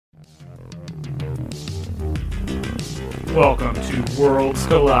Welcome to Worlds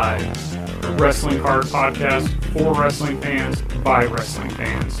Collide, a wrestling card podcast for wrestling fans by wrestling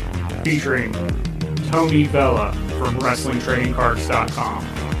fans, featuring Tony Vella from WrestlingTradingCards.com.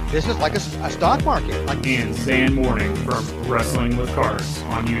 This is like a stock market. And Zan Morning from Wrestling with Cards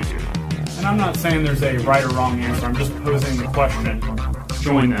on YouTube. And I'm not saying there's a right or wrong answer, I'm just posing the question.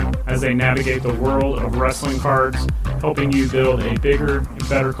 Join them as they navigate the world of wrestling cards, helping you build a bigger and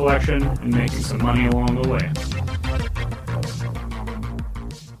better collection and making some money along the way.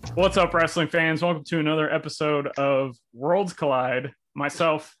 What's up, wrestling fans? Welcome to another episode of Worlds Collide.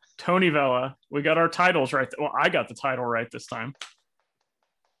 Myself, Tony Vella. We got our titles right. Well, I got the title right this time.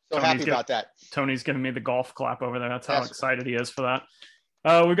 So happy about that. Tony's giving me the golf clap over there. That's how excited he is for that.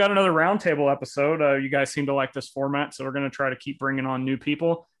 We got another roundtable episode. You guys seem to like this format, so we're going to try to keep bringing on new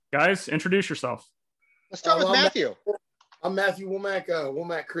people. Guys, introduce yourself. Let's start with Matthew. I'm Matthew Womack,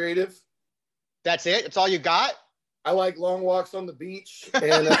 Womack Creative. That's it? That's all you got? I like long walks on the beach,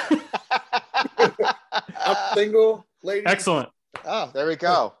 and I'm single, ladies. Excellent. Oh, there we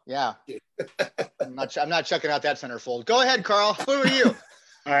go. Yeah. I'm not checking out that centerfold. Go ahead, Carl. Who are you?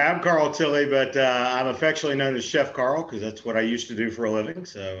 Hi, I'm Carl Tilley, but I'm affectionately known as Chef Carl because that's what I used to do for a living.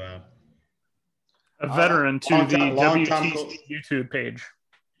 So, a veteran to the WTC YouTube page.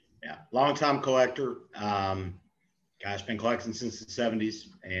 Yeah, long-time collector. Gosh, been collecting since the 70s,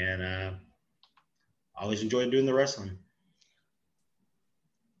 and always enjoyed doing the wrestling.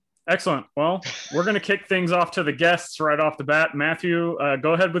 Excellent. Well, we're going to kick things off to the guests right off the bat. Matthew,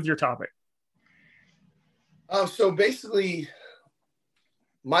 go ahead with your topic. So basically,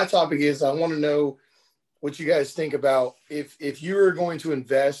 my topic is I want to know what you guys think about if you were going to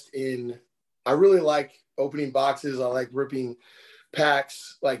invest in. I really like opening boxes. I like ripping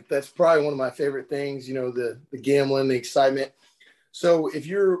packs. Like that's probably one of my favorite things. You know, the gambling, the excitement. So if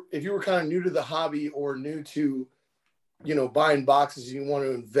you were kind of new to the hobby or new to, you know, buying boxes and you want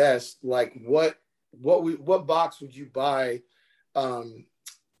to invest, like what box would you buy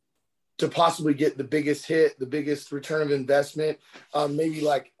to possibly get the biggest hit, the biggest return of investment, maybe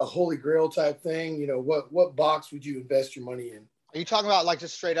like a holy grail type thing? You know, what box would you invest your money in? Are you talking about like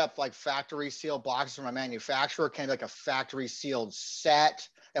just straight up like factory sealed boxes from a manufacturer? Can it be like a factory sealed set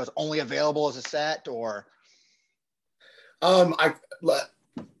that was only available as a set, or?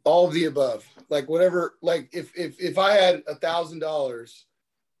 All of the above, like whatever, like if I had $1,000,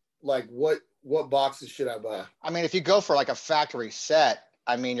 like what boxes should I buy? I mean, if you go for like a factory set,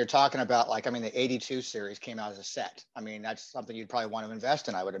 I mean, you're talking about like, I mean, the 82 series came out as a set. I mean, that's something you'd probably want to invest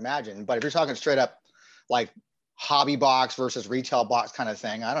in, I would imagine. But if you're talking straight up like hobby box versus retail box kind of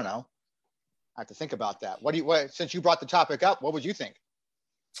thing, I don't know. I have to think about that. Since you brought the topic up, what would you think?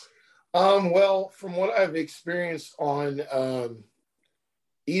 Well, from what I've experienced on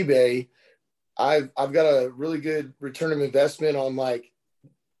eBay, I've got a really good return of investment on like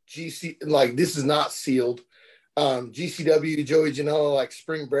GC, like this is not sealed. GCW, Joey Janela, like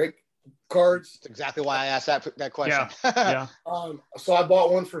spring break cards. That's exactly why I asked that question. Yeah. So I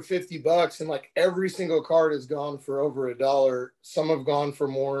bought one for $50 and like every single card has gone for over $1. Some have gone for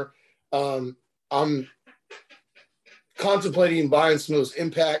more. I'm contemplating buying some of those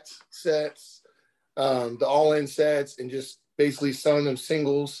Impact sets, the all-in sets, and just basically selling them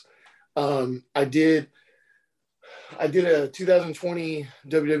singles. I did a 2020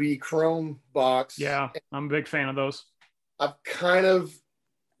 WWE Chrome box. Yeah, I'm a big fan of those.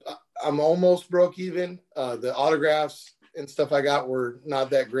 I'm almost broke even. The autographs and stuff I got were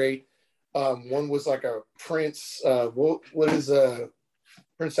not that great. One was like a Prince. What is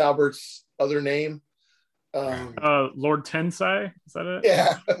Prince Albert's other name? Lord Tensai, is that it?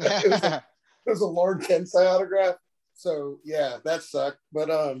 Yeah, it was a Lord Tensai autograph. So yeah, that sucked. But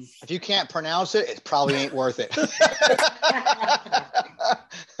if you can't pronounce it, it probably ain't worth it.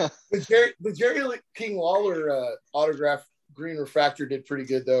 the Jerry King Lawler autograph green refractor did pretty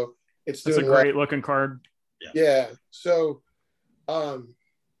good though. It's a great looking card. Yeah. So,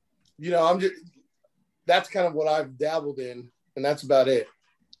 you know, that's kind of what I've dabbled in, and that's about it.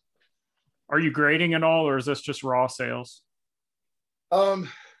 Are you grading at all, or is this just raw sales?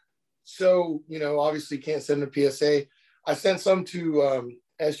 So, you know, obviously can't send a PSA. I sent some to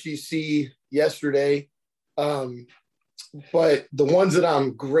SGC yesterday. But the ones that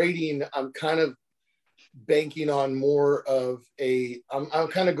I'm grading, I'm kind of banking on more of I'm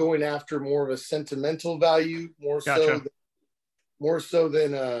kind of going after more of a sentimental value, more Gotcha. so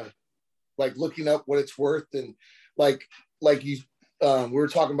than like looking up what it's worth. And like you, we were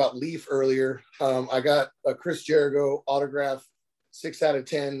talking about Leaf earlier. I got a Chris Jericho autograph 6 out of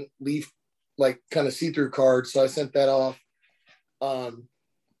 10 Leaf, like kind of see-through card. So I sent that off.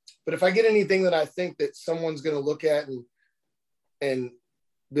 But if I get anything that I think that someone's going to look at and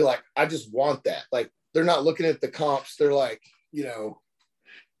be like, I just want that. Like, they're not looking at the comps. They're like, you know,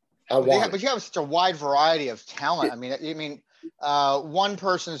 but you have such a wide variety of talent. I mean, one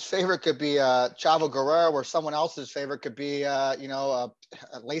person's favorite could be Chavo Guerrero, or someone else's favorite could be,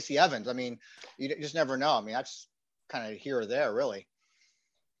 Lacey Evans. I mean, you just never know. I mean, that's kind of here or there, really.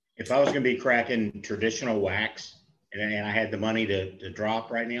 If I was going to be cracking traditional wax and I had the money to drop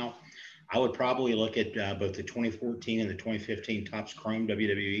right now, I would probably look at both the 2014 and the 2015 Topps Chrome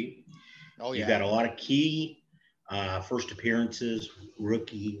WWE. Oh, yeah. You've got a lot of key first appearances,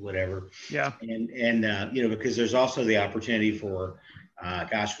 rookie, whatever. Yeah. And because there's also the opportunity for,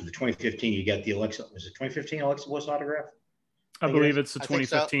 for the 2015, you got the Alexa, was it 2015 Alexa Bliss autograph? I believe it's the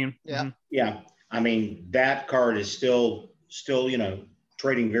 2015. So. Yeah. Mm-hmm. Yeah. I mean, that card is still,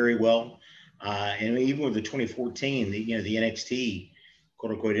 trading very well. And even with the 2014, the NXT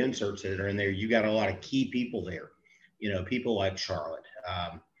quote unquote inserts that are in there, you got a lot of key people there, people like Charlotte,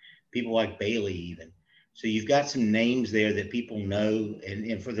 people like Bailey even. So you've got some names there that people know.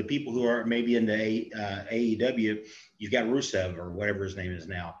 And for the people who are maybe into AEW, you've got Rusev or whatever his name is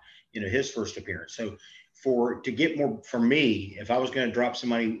now, his first appearance. So to get more, for me, if I was going to drop some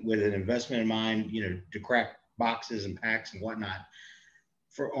money with an investment in mind, to crack boxes and packs and whatnot,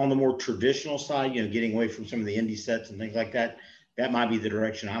 on the more traditional side, getting away from some of the indie sets and things like that, that might be the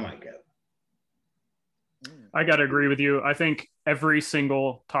direction I might go. I got to agree with you. I think every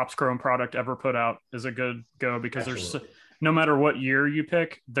single Topps Chrome product ever put out is a good go because Absolutely. There's no matter what year you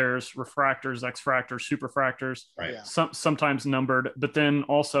pick, there's refractors, X-fractors, superfractors, right. Sometimes numbered. But then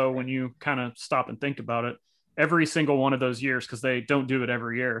also when you kind of stop and think about it, every single one of those years, because they don't do it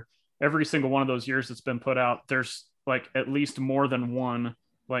every year, every single one of those years that's been put out, there's like at least more than one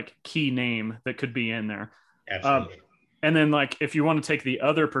like key name that could be in there. Absolutely. And then like, if you want to take the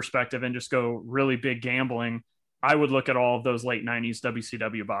other perspective and just go really big gambling, I would look at all of those late 90s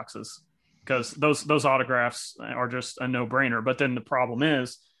WCW boxes because those autographs are just a no brainer. But then the problem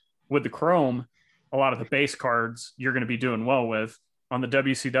is with the Chrome, a lot of the base cards you're going to be doing well with. On the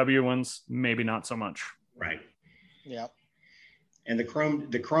WCW ones, maybe not so much. Right. Yeah. And the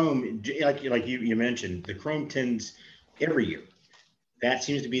Chrome, like you mentioned, the Chrome tends every year. That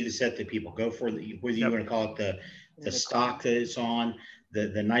seems to be the set that people go for. Whether you want to call it the stock that it's on,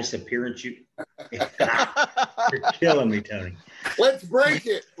 the nice appearance. You're killing me, Tony. Let's break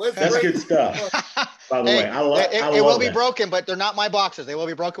it. That's good stuff. By the way, I love it will be broken, but they're not my boxes. They will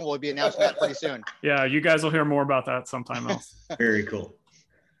be broken. We'll be announcing that pretty soon. Yeah, you guys will hear more about that sometime else. Very cool.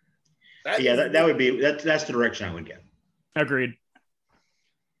 That would be that's the direction I would go. Agreed.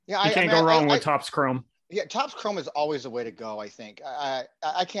 Yeah, you can't go wrong with Topps Chrome. Yeah, Topps Chrome is always the way to go, I think. I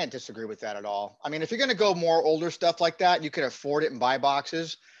can't disagree with that at all. I mean, if you're going to go more older stuff like that, you can afford it and buy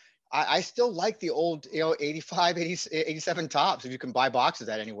boxes. I still like the old, 85, 87 Topps if you can buy boxes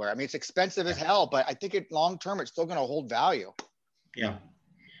at anywhere. I mean, it's expensive as hell, but I think long term, it's still going to hold value. Yeah,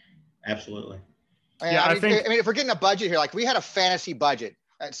 absolutely. I mean, if we're getting a budget here, like we had a fantasy budget.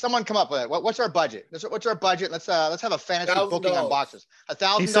 Someone come up with it. What's our budget? What's our budget? Let's have a fantasy booking on boxes.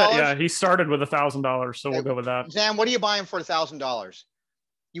 $1,000. Yeah, he started with $1,000, so we'll go with that. Sam, what are you buying for $1,000?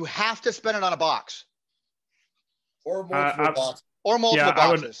 You have to spend it on a box, or multiple boxes, or multiple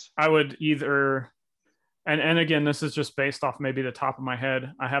boxes. I would either, and again, this is just based off maybe the top of my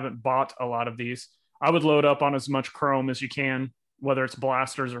head. I haven't bought a lot of these. I would load up on as much Chrome as you can, whether it's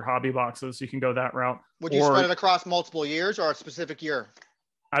blasters or hobby boxes. You can go that route. Would you spread it across multiple years or a specific year?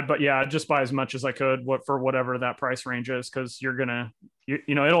 I'd just buy as much as I could for whatever that price range is, because you're gonna,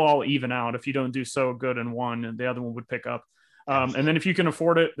 it'll all even out. If you don't do so good in one, and the other one would pick up. And then if you can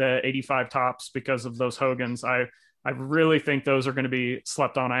afford it, the 85 Topps, because of those Hogans, I really think those are going to be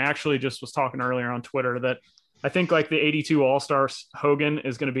slept on. I actually just was talking earlier on Twitter that I think like the 82 All-Stars Hogan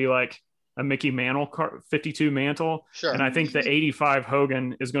is going to be like a Mickey Mantle 52 Mantle. Sure. And I think the 85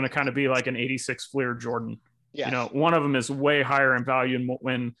 Hogan is going to kind of be like an 86 Fleer Jordan. Yes. One of them is way higher in value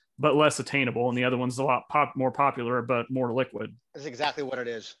but less attainable, and the other one's a lot more popular but more liquid. That's exactly what it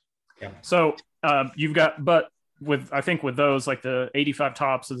is. Yeah. So you've got, but I think with those, like the 85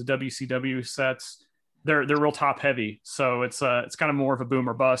 Topps of the WCW sets, they're real top heavy. So it's kind of more of a boom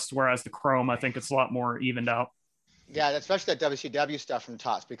or bust. Whereas the Chrome, I think it's a lot more evened out. Yeah, especially that WCW stuff from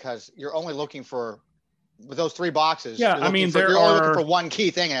Topps, because you're only looking for, with those three boxes. Yeah, you're only looking for one key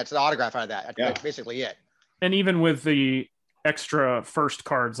thing, and it's an autograph out of that. That's basically it. And even with the extra first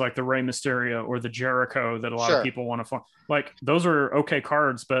cards like the Rey Mysterio or the Jericho that a lot of people want to find, like those are okay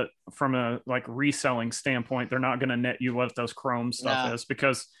cards, but from a like reselling standpoint, they're not going to net you what those Chrome stuff is,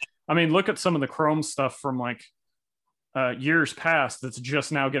 because I mean, look at some of the Chrome stuff from like years past that's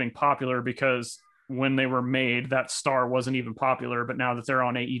just now getting popular because when they were made, that star wasn't even popular. But now that they're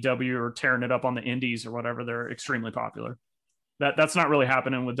on AEW or tearing it up on the indies or whatever, they're extremely popular. That's not really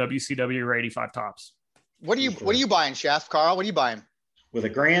happening with WCW or 85 Tops. What are you buying, Chef Carl? What are you buying? With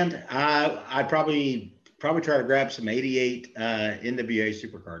 $1,000, I'd probably try to grab some 88 NWA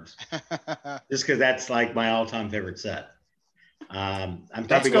Supercards, just because that's like my all-time favorite set.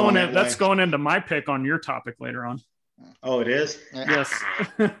 That's going into my pick on your topic later on. Oh, it is? Yes.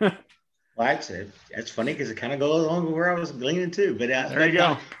 Well, actually, that's funny because it kind of goes along with where I was leaning too. But there you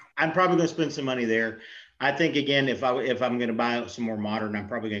go. I'm probably going to spend some money there. I think again, if I'm going to buy some more modern, I'm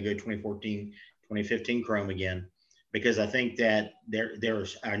probably going to go 2014, 2015 Chrome again, because I think that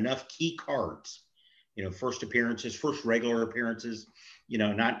there's enough key cards, first appearances, first regular appearances,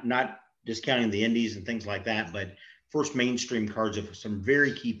 not discounting the indies and things like that, but first mainstream cards of some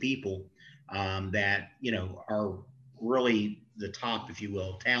very key people that are really the top, if you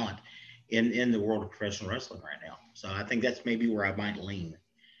will, talent in the world of professional wrestling right now. So I think that's maybe where I might lean.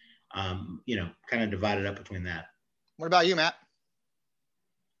 Kind of divided up between that. What about you, Matt?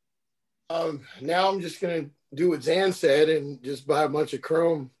 Now I'm just going to do what Zan said and just buy a bunch of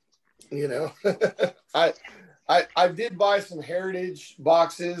Chrome, I did buy some Heritage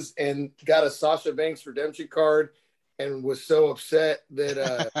boxes and got a Sasha Banks redemption card and was so upset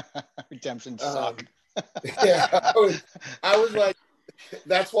that redemption sucked. Yeah, I was like,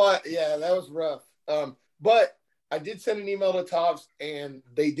 that's why, yeah, that was rough. But I did send an email to Topps and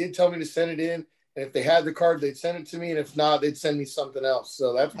they did tell me to send it in. And if they had the card, they'd send it to me. And if not, they'd send me something else.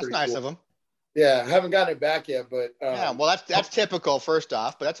 So that's pretty nice cool of them. Yeah, I haven't gotten it back yet, but yeah, well, that's typical. First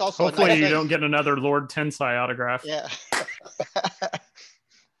off, but that's also hopefully you don't get another Lord Tensai autograph. Yeah.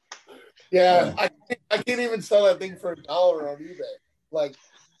 Yeah, I can't even sell that thing for $1 on eBay. Like,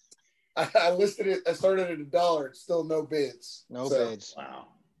 I listed it. I started at $1. It's still no bids. No bids. Wow.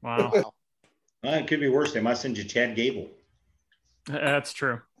 Wow. Well, it could be worse. They might send you Chad Gable. That's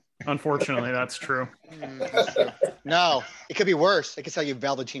true. Unfortunately, that's true. No, it could be worse. They could sell you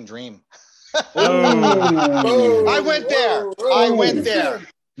Velveteen Dream. Oh. I went there. I went there.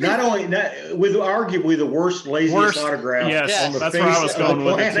 Not only with arguably the worst, laziest autograph. Yes, on the that's face where I was going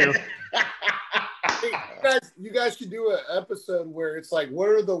with it too. You guys could do an episode where it's like, what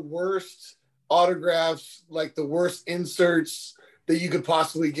are the worst autographs, like the worst inserts that you could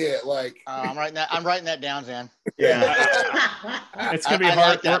possibly get? Like, I'm writing that down, Zan. Yeah, it's gonna be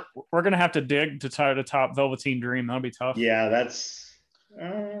hard. Like we're gonna have to dig to try to top Velveteen Dream. That'll be tough. Yeah, that's.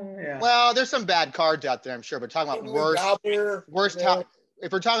 Yeah. Well, there's some bad cards out there, I'm sure, but talking about worst top.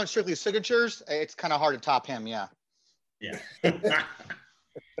 If we're talking strictly signatures, it's kind of hard to top him. Yeah. Yeah.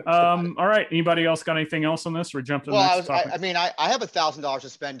 All right. Anybody else got anything else on this? We're jumping. Well, I have $1,000 to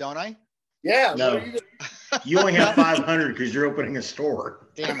spend, don't I? Yeah. No. You only have 500 because you're opening a store.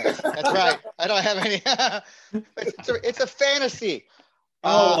 Damn it. That's right. I don't have any. It's a fantasy.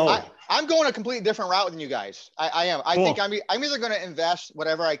 I'm going a completely different route than you guys. I am. I think I'm either going to invest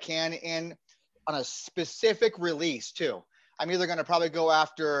whatever I can on a specific release too. I'm either going to go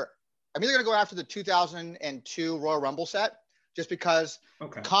after the 2002 Royal Rumble set, just because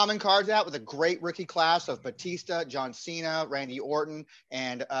common cards out with a great rookie class of Batista, John Cena, Randy Orton,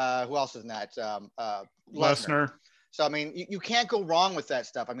 and who else is in that? Lesnar. So, I mean, you can't go wrong with that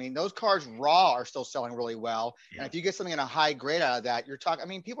stuff. I mean, those cards raw are still selling really well. Yeah. And if you get something in a high grade out of that, you're talking, I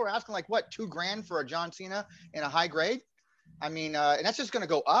mean, people are asking like, what, $2,000 for a John Cena in a high grade? I mean, and that's just going to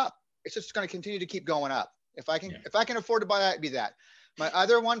go up. It's just going to continue to keep going up. If I can afford to buy that, it'd be that. My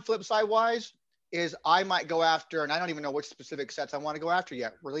other one, flip side wise, is I might go after, and I don't even know which specific sets I want to go after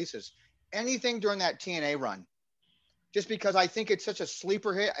yet, releases. Anything during that TNA run. Just because I think it's such a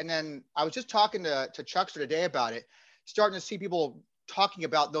sleeper hit. And then I was just talking to Chuckster today about it, starting to see people talking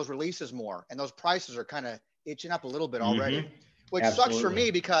about those releases more, and those prices are kind of itching up a little bit already, which sucks for me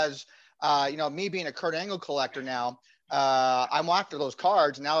because, me being a Kurt Angle collector now, I'm after those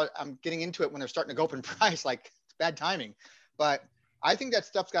cards. Now I'm getting into it when they're starting to go up in price, like it's bad timing. But I think that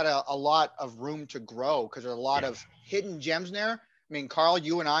stuff's got a lot of room to grow because there's a lot of hidden gems in there. I mean, Carl,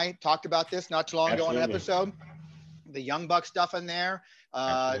 you and I talked about this not too long ago on an episode. The Young Buck stuff in there.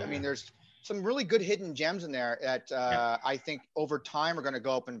 I mean, there's some really good hidden gems in there that I think over time are going to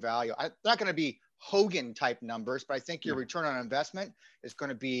go up in value. They're not going to be Hogan type numbers, but I think your return on investment is going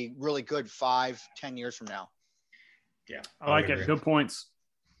to be really good 5-10 years from now. Yeah, I like it. Good points.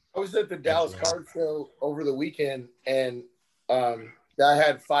 I was at the Dallas Card Show over the weekend, and I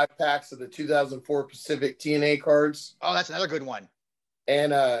had 5 packs of the 2004 Pacific TNA cards. Oh, that's another good one.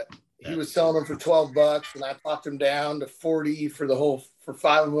 And he was selling them for $12, and I talked him down to $40 for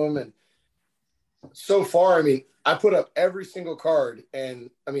 5 of them. And so far, I mean, I put up every single card, and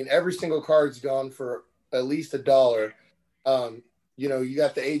I mean, every single card's gone for at least $1. You know, you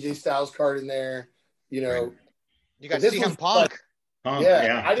got the AJ Styles card in there. You know, you got CM Punk.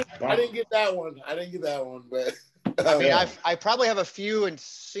 Yeah. I didn't get that one. But I mean, I probably have a few in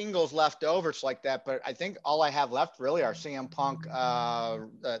singles left over, like that. But I think all I have left really are CM Punk,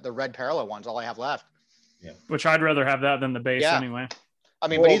 the red parallel ones. All I have left. Yeah. Which I'd rather have that than the base anyway. I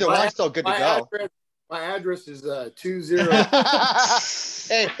mean, but either one's still good to go. My address is 20.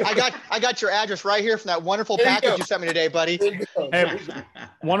 Hey, I got your address right here from that wonderful package you sent me today, buddy. Hey,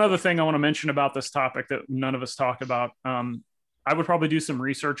 one other thing I want to mention about this topic that none of us talked about. I would probably do some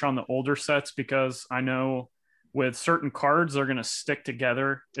research on the older sets, because I know with certain cards, they're going to stick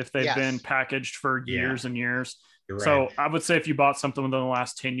together if they've been packaged for years and years. Right. So I would say if you bought something within the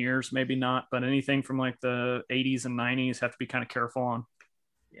last 10 years, maybe not, but anything from like the 80s and 90s have to be kind of careful on.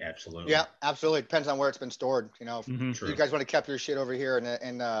 Yeah, absolutely. Yeah, absolutely. Depends on where it's been stored. You know, if you guys want to keep your shit over here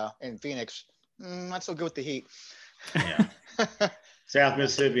in Phoenix, not so good with the heat. Yeah. South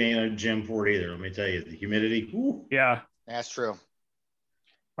Mississippi ain't a gym for it either. Let me tell you, the humidity. Whew. Yeah, that's true.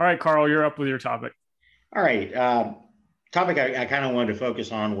 All right, Carl, you're up with your topic. All right. Topic I kind of wanted to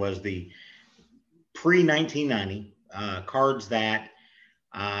focus on was the pre-1990 cards that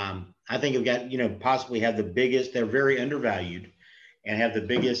I think have got, possibly have the biggest, they're very undervalued and have the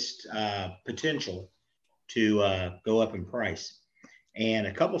biggest potential to go up in price. And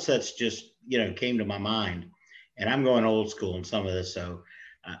a couple sets just, came to my mind, and I'm going old school in some of this. So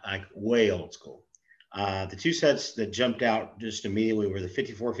like way old school. The two sets that jumped out just immediately were the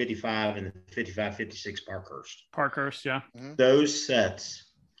 54-55 and the 55-56 Parkhurst. Parkhurst, yeah. Mm-hmm. Those sets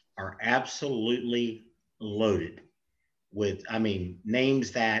are absolutely loaded with,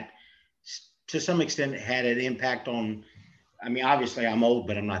 names that to some extent had an impact on, obviously I'm old,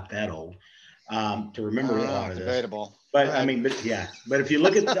 but I'm not that old to remember a lot of this. Debatable. But but if you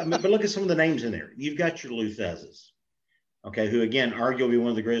look at, but look at some of the names in there. You've got your Luthezes, okay, who again, arguably one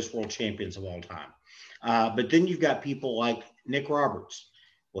of the greatest world champions of all time. But then you've got people like Nick Roberts.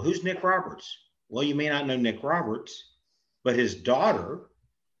 Well, who's Nick Roberts? Well, you may not know Nick Roberts, but his daughter,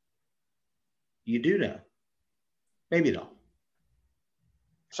 you do know. Maybe you don't.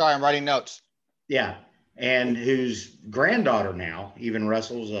 Sorry, I'm writing notes. Yeah. And whose granddaughter now even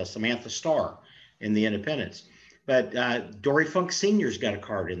wrestles Samantha Starr in the Independents. But Dory Funk Sr.'s got a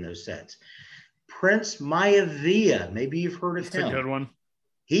card in those sets. Prince Maivia, maybe you've heard of him. That's a good one.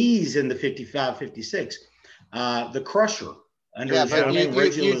 He's in the 55-56. The Crusher under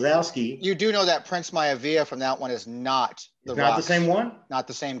Reggie Lazowski. You do know that Prince Maivia from that one is not the not the same one? Not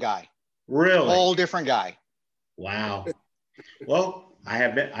the same guy. Really? Whole different guy. Wow. Well, I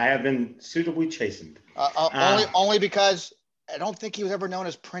have been suitably chastened. Only because I don't think he was ever known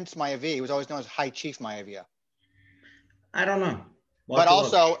as Prince Maivia. He was always known as High Chief Maivia. I don't know. But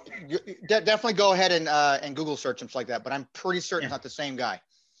also, definitely go ahead and Google search him like that. But I'm pretty certain it's not the same guy.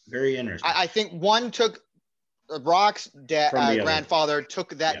 Very interesting. I think one took Brock's grandfather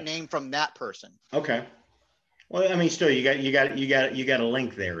took that name from that person. Okay. Well, still, you got a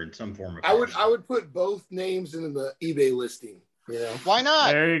link there in some form. I would put both names in the eBay listing. Why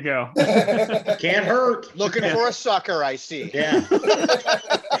not? There you go. Can't hurt. Looking for a sucker, I see. Yeah.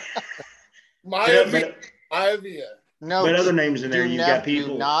 Maivia. No, but other names in there, you've got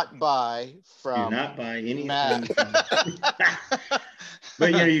people. Do not buy any. Matt.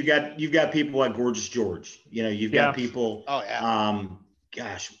 But you've got people like Gorgeous George. You've got people. Oh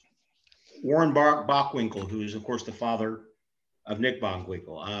yeah. Warren Bockwinkel, who is of course the father of Nick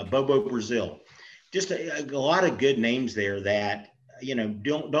Bockwinkel. Bobo Brazil. Just a lot of good names there that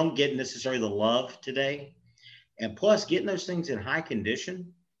don't get necessarily the love today, and plus getting those things in high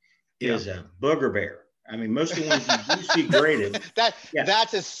condition is a booger bear. Most of the ones you do see graded.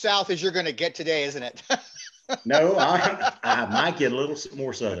 That's as south as you're going to get today, isn't it? No, I might get a little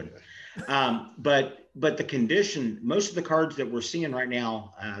more southern. But the condition, most of the cards that we're seeing right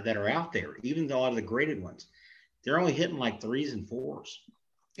now that are out there, even though a lot of the graded ones, they're only hitting like 3s and 4s.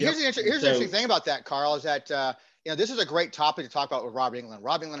 Here's the interesting thing about that, Carl, is that this is a great topic to talk about with Rob England.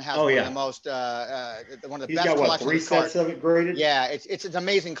 Rob England has one of the most, one of the best collections. 3 sets of it graded? Yeah, it's an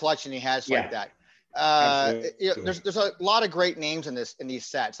amazing collection he has like that. There's a lot of great names in these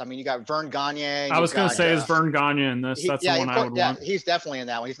sets. You got Vern Gagne. I was going to say is Vern Gagne in this. That's the one I would want. He's definitely in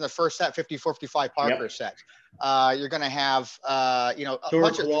that one. He's in the first set, 54-55 Parker set. You're going to have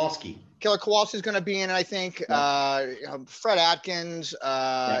Killer Kowalski. Killer Kowalski is going to be in it, I think. Fred Atkins.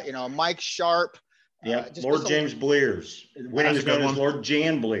 Mike Sharp. Lord James Blears. Winning is known as Lord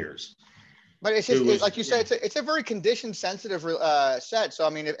Jan Blears. But it's just like you said, it's a very condition sensitive set. So I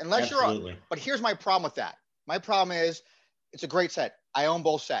mean, unless Absolutely. you're, but here's my problem with that. My problem is, it's a great set. I own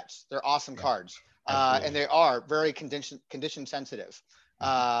both sets. They're awesome cards, and they are very condition sensitive.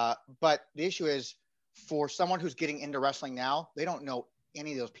 But the issue is, for someone who's getting into wrestling now, they don't know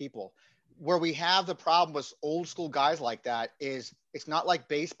any of those people. Where we have the problem with old school guys like that is, it's not like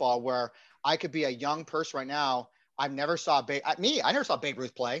baseball where I could be a young person right now. I never saw I never saw Babe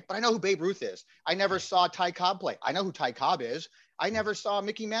Ruth play, but I know who Babe Ruth is. I never saw Ty Cobb play. I know who Ty Cobb is. I never saw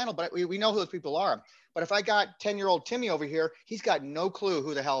Mickey Mantle, but we know who those people are. But if I got 10-year-old Timmy over here, he's got no clue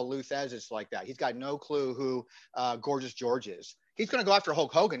who the hell Lou Thez is like that. He's got no clue who Gorgeous George is. He's going to go after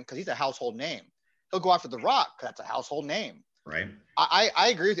Hulk Hogan because he's a household name. He'll go after The Rock because that's a household name. Right. I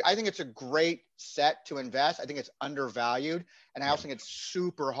agree with you. I think it's a great set to invest. I think it's undervalued. And I also think it's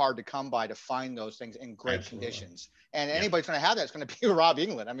super hard to come by to find those things in great conditions. And anybody's going to have that. It's going to be Rob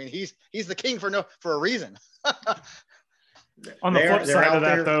England. I mean, he's the king for a reason. On the flip side of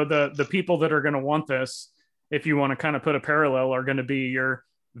that, though, the people that are going to want this, if you want to kind of put a parallel, are going to be your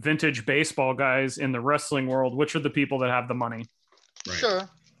vintage baseball guys in the wrestling world, which are the people that have the money. Right. Sure.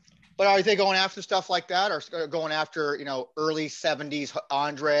 But are they going after stuff like that, or going after, early 70s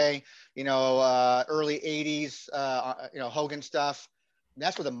Andre, early 80s, Hogan stuff? And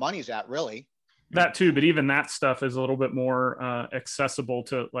that's where the money's at, really. That too, but even that stuff is a little bit more accessible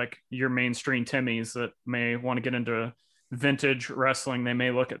to like your mainstream Timmys that may want to get into vintage wrestling. They may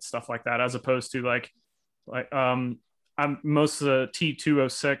look at stuff like that, as opposed to like most of the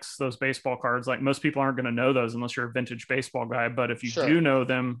T206, those baseball cards, like most people aren't going to know those unless you're a vintage baseball guy. But if you do know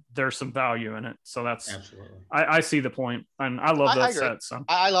them, there's some value in it. So that's absolutely. I see the point, and I love those sets. So.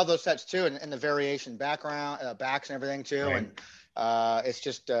 I love those sets too, and the variation background, backs and everything too. Right. And it's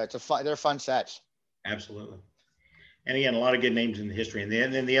just they're fun sets. Absolutely. And again, a lot of good names in the history, and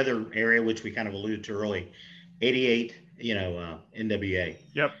then the other area which we kind of alluded to early, 88, NWA.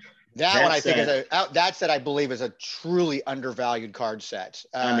 Yep. That one I think that set I believe is a truly undervalued card set.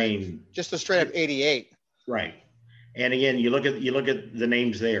 I mean, just a straight up 88. Right. And again, you look at the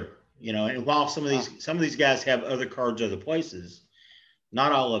names there, and while some of these guys have other cards other places,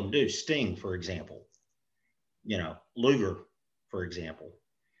 not all of them do. Sting, for example, Luger, for example.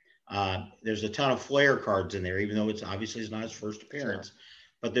 There's a ton of Flair cards in there, even though it's obviously not his first appearance,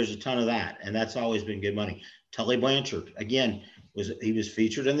 but there's a ton of that, and that's always been good money. Tully Blanchard, again, he was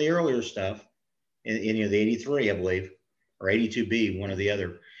featured in the earlier stuff in the 83, I believe, or 82B, one or the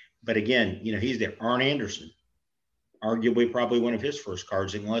other. But again, he's there. Arn Anderson, arguably probably one of his first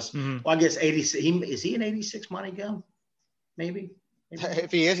cards, unless, well, I guess 86. Is he an 86 Monty Gun? Maybe.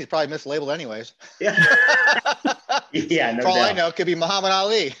 If he is, he's probably mislabeled anyways. Yeah. Yeah. No For all doubt. I know, it could be Muhammad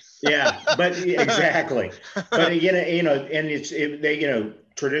Ali. Yeah, but exactly. But again, and they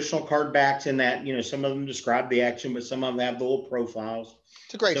traditional card backs in that, some of them describe the action, but some of them have the little profiles.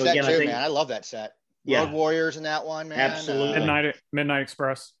 It's a great set too, man. I love that set. Yeah. Road Warriors in that one, man. Absolutely. Midnight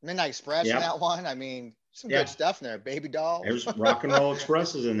Express. Midnight Express in that one. I mean, some good stuff in there. Baby Doll. There's Rock and Roll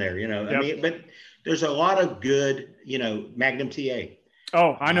Expresses in there, I mean, but there's a lot of good, Magnum TA.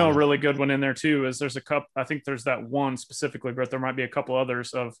 Oh, I know a really good one in there too. There's a couple. I think there's that one specifically, but there might be a couple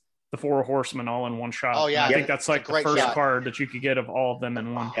others of the Four Horsemen all in one shot. Oh yeah, I think that's like the first card that you could get of all of them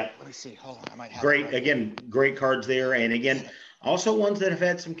in one. Yeah. Let me see. Hold on, I might have. Great cards there, and again, also ones that have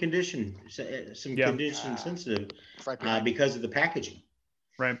had some condition sensitive because of the packaging.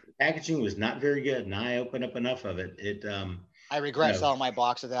 Right. The packaging was not very good, and I opened up enough of it. I regret selling my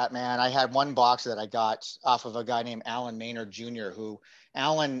box of that, man. I had one box that I got off of a guy named Alan Maynard Jr., who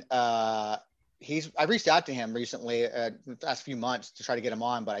Alan, I reached out to him recently the last few months to try to get him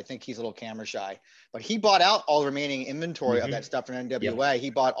on, but I think he's a little camera shy. But he bought out all the remaining inventory of that stuff from NWA. Yep. He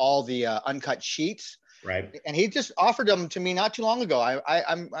bought all the uncut sheets. Right. And he just offered them to me not too long ago.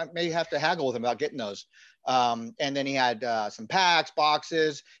 I may have to haggle with him about getting those. And then he had some packs,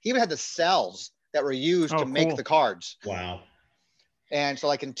 boxes. He even had the cells that were used to make the cards. Wow. And so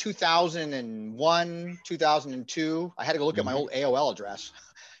like in 2001, 2002, I had to go look at my old AOL address.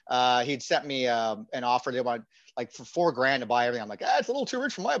 He'd sent me an offer. They wanted like for $4,000 to buy everything. I'm like, it's a little too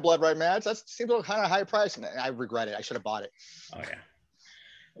rich for my blood right now. That seems a little kind of high price. And I regret it. I should have bought it. Oh yeah.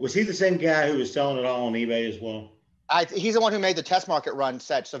 Was he the same guy who was selling it all on eBay as well? He's the one who made the test market run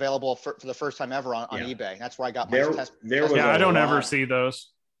sets available for the first time ever on eBay. That's where I got my test. I don't ever see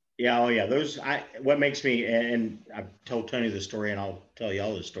those. Yeah, oh yeah, those. What makes me, and I've told Tony the story, and I'll tell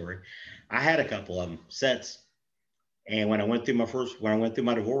y'all the story. I had a couple of them sets, and when I went through my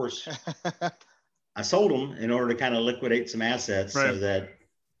divorce, I sold them in order to kind of liquidate some assets, so that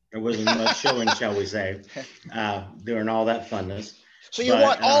there wasn't much showing, shall we say, during all that funness. So you But,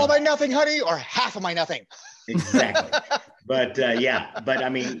 want all of my nothing, honey, or half of my nothing? Exactly. But but I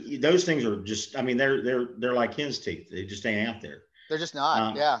mean, those things are just, I mean, they're like hen's teeth. They just ain't out there. They're just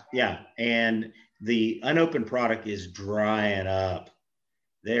not. Yeah. Yeah. And the unopened product is drying up.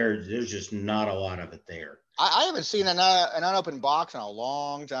 There's just not a lot of it there. I haven't seen an unopened box in a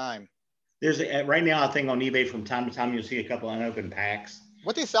long time. There's right now, I think on eBay from time to time, you'll see a couple unopened packs.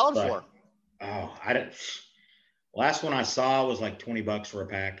 What they selling for? Oh, I don't. Last one I saw was like $20 for a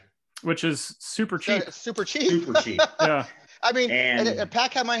pack, which is super cheap. Super cheap. Super cheap. Yeah. I mean, and a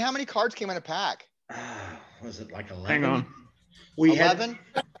pack had how many cards came in a pack? Was it like 11? Hang on. We 11.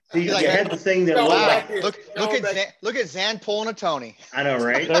 You had the thing that. Wow. Look at Zan pulling a Tony. I know,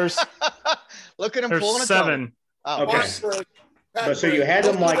 right? Look at him there's pulling a 7. Tony. Oh, okay. But so you had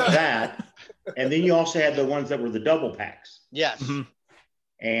them like that, and then you also had the ones that were the double packs. Yes. Mm-hmm.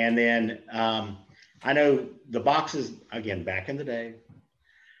 And then I know the boxes, again, back in the day,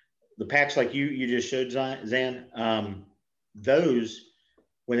 the packs like you just showed, Zan, those,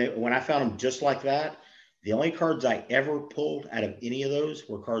 when I found them just like that, the only cards I ever pulled out of any of those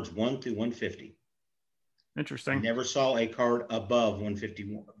were cards 1 through 150. Interesting. I never saw a card above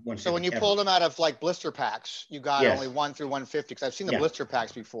 150. So when you pulled them out of like blister packs, you got only 1 through 150, because I've seen the blister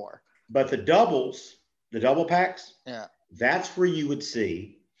packs before. But the double packs, yeah, that's where you would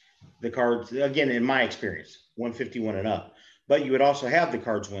see the cards, again, in my experience, 151 and up. But you would also have the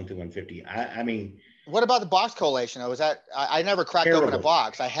cards 1 through 150. I mean, what about the box collation? Was that I never cracked open a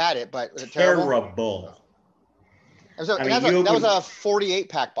box. I had it, but was it terrible? Terrible. That was a 48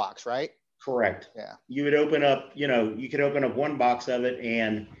 pack box, right? Correct. Yeah. You would open up, you could open up one box of it,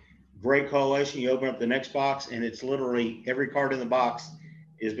 and great collation. You open up the next box, and it's literally every card in the box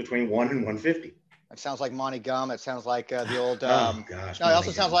is between 1 and 150. It sounds like Monty Gum. It sounds like the old. Oh gosh. No, it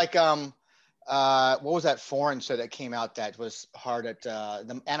also sounds like what was that foreign set that came out that was hard at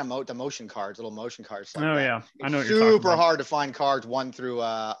the motion cards, little motion cards. Like that. Yeah, I know what you're talking about. Super hard to find cards 1 through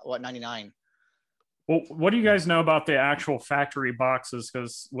 99. Well, what do you guys know about the actual factory boxes?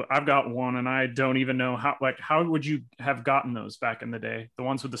 Because I've got one, and I don't even know how would you have gotten those back in the day? The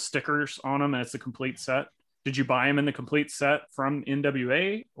ones with the stickers on them, and it's a complete set. Did you buy them in the complete set from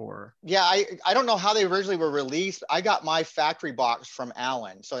NWA or? Yeah, I don't know how they originally were released. I got my factory box from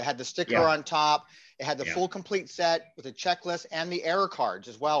Allen. So it had the sticker on top. It had the full complete set with a checklist, and the error cards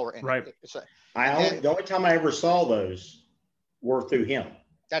as well were in it. So, the only time I ever saw those were through him.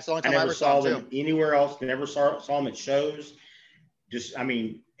 That's the only time I never saw them too. Anywhere else. Never saw them at shows.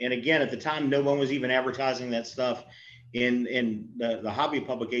 And again, at the time, no one was even advertising that stuff in the hobby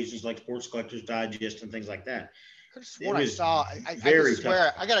publications like Sports Collectors Digest and things like that. I saw. I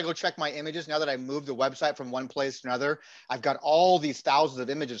swear, I gotta go check my images now that I moved the website from one place to another. I've got all these thousands of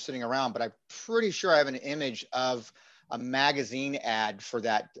images sitting around, but I'm pretty sure I have an image of a magazine ad for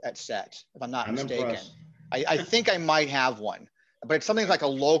that set, if I'm not mistaken. I think I might have one. But it's something like a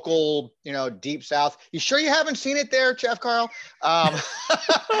local, deep South. You sure you haven't seen it there, Chef Carl?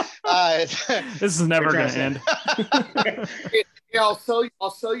 This is never going to end. Yeah, I'll sell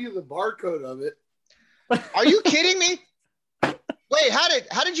you the barcode of it. Are you kidding me? Wait,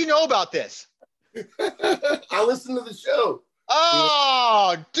 how did you know about this? I listened to the show.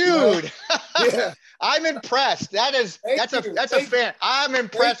 Oh, dude. Yeah. I'm impressed. That's a fan. I'm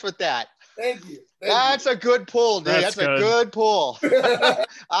impressed with that. Thank you. That's a good pull, dude. That's a good pull.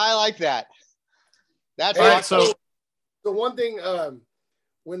 I like that. That's awesome. So one thing,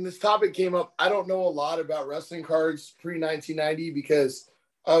 when this topic came up, I don't know a lot about wrestling cards pre-1990 because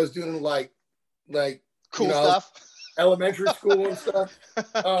I was doing like cool stuff, elementary school and stuff.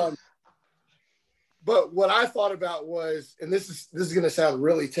 But what I thought about was, and this is going to sound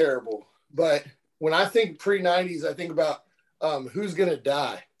really terrible, but when I think pre-90s, I think about who's going to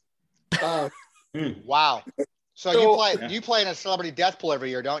die. Wow. So you play in a celebrity death pool every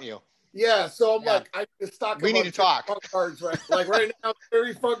year, don't you? Yeah. So I'm like, I need to stock up. We need to talk. Cards, right? Like right now,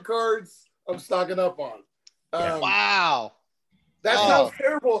 30 fun cards I'm stocking up on. Wow. That sounds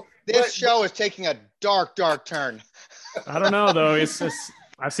terrible. This show is taking a dark turn. I don't know though.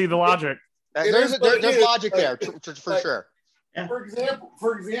 I see the logic. There's logic there for sure. Yeah. For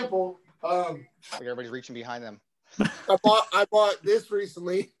example, like everybody's reaching behind them. I bought this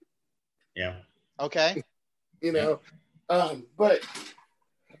recently. Yeah. Okay. But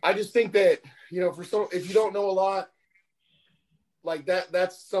I just think that, if you don't know a lot like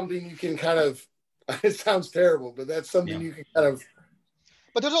that's something you can kind of, it sounds terrible, but that's something you can kind of.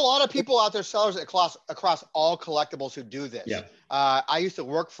 But there's a lot of people out there, sellers across all collectibles who do this. Yeah. I used to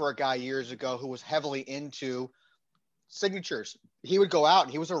work for a guy years ago who was heavily into signatures, he would go out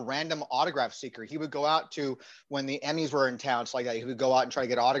and he was a random autograph seeker. He would go out to when the Emmys were in town, it's like that. He would go out and try to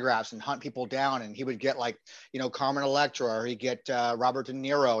get autographs and hunt people down. And he would get like, Carmen Electra, or he'd get Robert De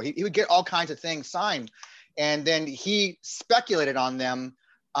Niro. He would get all kinds of things signed. And then he speculated on them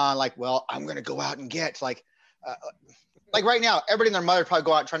like, well, I'm going to go out and get like right now, everybody and their mother probably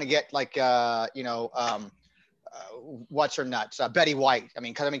go out trying to get like, what's her nuts? Betty White. I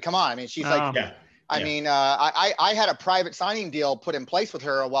mean, come on. I mean, she's like, Yeah. I mean, I had a private signing deal put in place with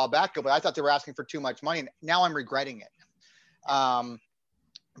her a while back ago, but I thought they were asking for too much money. And now I'm regretting it.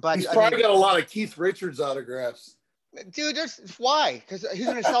 But he's probably got a lot of Keith Richards autographs. Dude, why? Because who's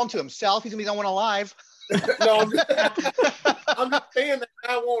going to sell them to himself? He's going to be the one alive. No, I'm just saying that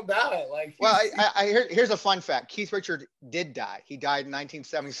I won't die. Like, well, here's a fun fact. Keith Richards did die. He died in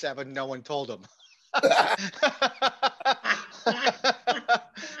 1977. No one told him.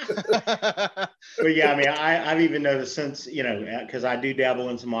 But yeah, I mean, I've even noticed since, because I do dabble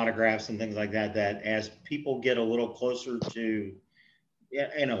in some autographs and things like that, that as people get a little closer to,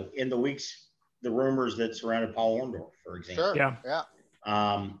 in the weeks, the rumors that surrounded Paul Orndorff, for example. Sure. Yeah.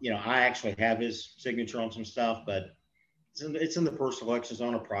 I actually have his signature on some stuff, but it's in the personal collections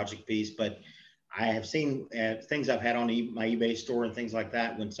on a project piece. But I have seen things I've had on my eBay store and things like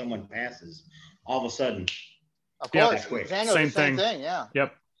that. When someone passes, all of a sudden, of course, same thing. Yeah.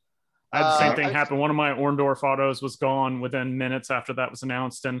 Yep. I had the same thing happen. One of my Orndorff autos was gone within minutes after that was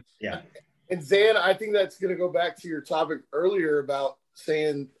announced. And yeah. And Zan, I think that's going to go back to your topic earlier about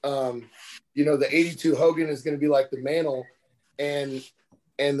saying, the 82 Hogan is going to be like the Mantle, and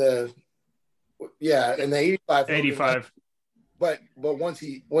the 85. 85. But once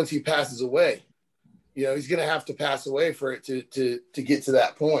he passes away, he's going to have to pass away for it to get to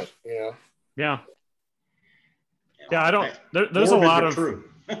that point. Yeah. Yeah, I don't. There's a lot of.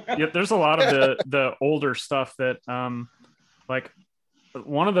 Yeah, there's a lot of the older stuff that, like,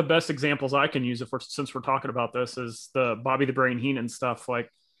 one of the best examples I can use since we're talking about this is the Bobby the Brain Heenan stuff. Like,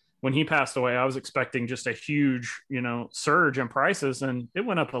 when he passed away, I was expecting just a huge, surge in prices, and it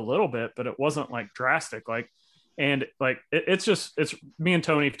went up a little bit, but it wasn't like drastic. And it's me and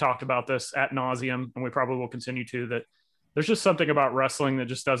Tony have talked about this ad nauseum, and we probably will continue to, that there's just something about wrestling that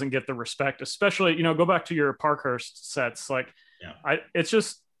just doesn't get the respect, especially, go back to your Parkhurst sets. Like, yeah.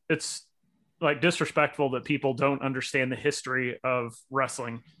 It's like disrespectful that people don't understand the history of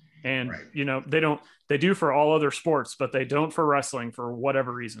wrestling. And, right. They do for all other sports, but they don't for wrestling for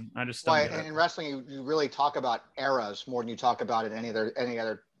whatever reason. I just don't get it. In wrestling, you really talk about eras more than you talk about it any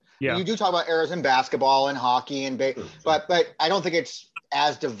other. Yeah. You do talk about eras in basketball and hockey but I don't think it's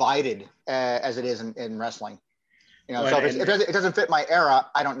as divided as it is in wrestling. So if it doesn't fit my era,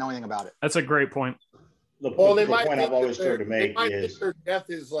 I don't know anything about it. That's a great point. The point I've always tried to make is their death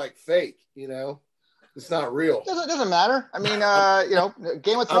is like fake. It's not real. It doesn't matter. I mean,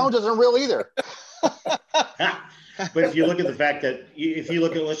 Game of Thrones isn't real either. But if you look at the fact that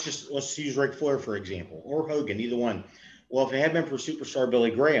let's use Ric Flair for example, or Hogan, either one. Well, if it had been for superstar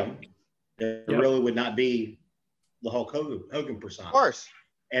Billy Graham, there really would not be the Hulk Hogan persona. Of course.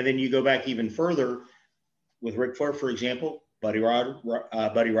 And then you go back even further with Ric Flair, for example, Buddy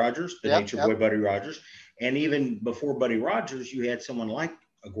Rogers, the Nature Boy Buddy Rogers. And even before Buddy Rogers, you had someone like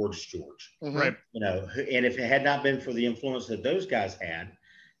a Gorgeous George. Mm-hmm. Right. And if it had not been for the influence that those guys had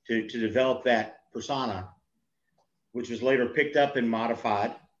to develop that persona, which was later picked up and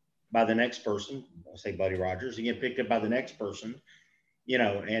modified by the next person, I'll say Buddy Rogers, again, picked up by the next person,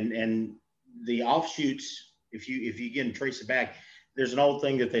 and the offshoots, if you again trace it back, there's an old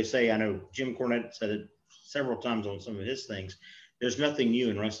thing that they say, I know Jim Cornette said it several times on some of his things, there's nothing new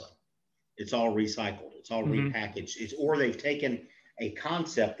in wrestling. It's all recycled. It's all repackaged. Or they've taken a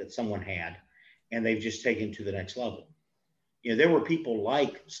concept that someone had and they've just taken to the next level. There were people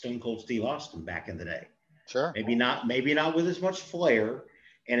like Stone Cold Steve Austin back in the day. Sure. Maybe not with as much flair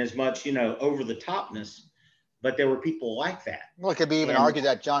and as much, over the topness, but there were people like that. Well, it could be even argued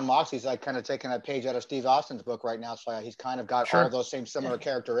that John Moxley's like kind of taking a page out of Steve Austin's book right now. So he's kind of got all of those same similar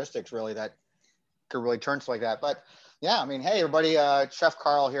characteristics really that could really turn to like that. But yeah, I mean, hey, everybody, Chef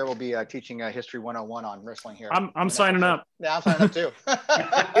Carl here will be teaching History 101 on wrestling here. I'm signing up. Yeah, I'm signing up too.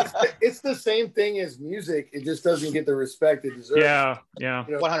 it's the same thing as music. It just doesn't get the respect it deserves. Yeah.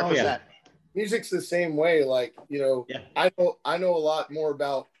 100%. Music's the same way. Like, I know a lot more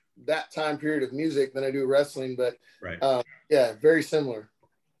about that time period of music than I do wrestling, but very similar.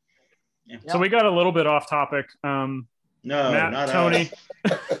 Yeah. So we got a little bit off topic. No, Matt, not Tony.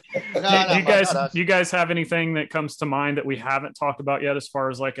 Do you guys have anything that comes to mind that we haven't talked about yet as far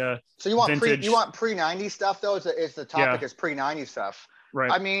as like a So you want vintage... pre-90 stuff though? Is the topic is pre-90 stuff?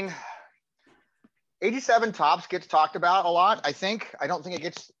 Right. I mean, 87 Tops gets talked about a lot. I don't think it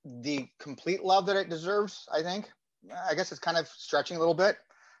gets the complete love that it deserves. I guess it's kind of stretching a little bit.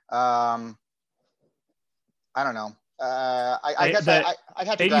 I don't know. I'd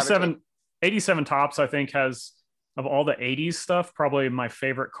have to 87 Tops, I think, has, of all the 80s stuff, probably my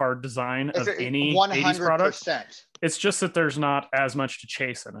favorite card design of any 80s product. It's just that there's not as much to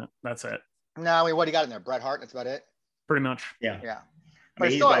chase in it. That's it. No, I mean, what do you got in there? Bret Hart. That's about it. Pretty much. Yeah. I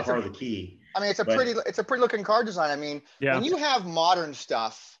mean, he's by far the key. I mean, it's a pretty looking card design. I mean, when you have modern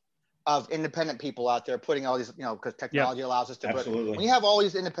stuff of independent people out there putting all these, because technology allows us to Absolutely. When you have all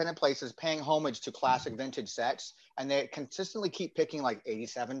these independent places paying homage to classic vintage sets, and they consistently keep picking like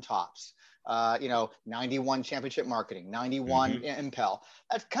 87 Tops, 91 Championship Marketing, 91 Impel.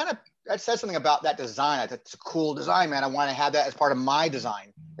 That says something about that design. That's a cool design, man. I want to have that as part of my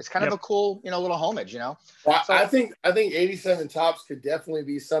design. It's kind of a cool, little homage, Well, so, I think 87 Tops could definitely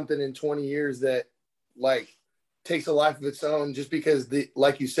be something in 20 years that like takes a life of its own, just because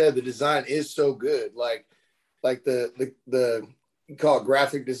like you said, the design is so good. Like the you call it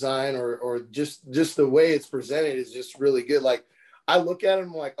graphic design or just the way it's presented is just really good. Like I look at it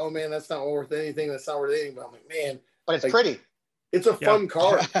and I'm like, oh man, that's not worth anything. That's not worth anything. But I'm like, man, but it's pretty. It's a fun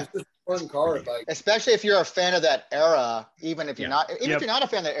card. It's just a fun card. Like, especially if you're a fan of that era, even if you're not, if you're not a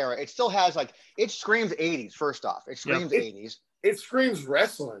fan of that era, it still has it screams 80s. First off, it screams 80s. It screams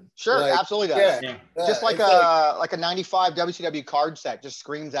wrestling. Sure, absolutely does. Yeah. Just like a 95 WCW card set just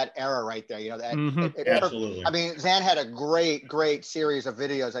screams that era right there. Absolutely. I mean, Zan had a great series of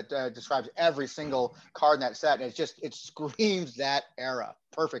videos that describes every single card in that set, and it screams that era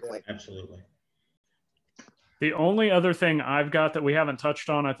perfectly. Absolutely. The only other thing I've got that we haven't touched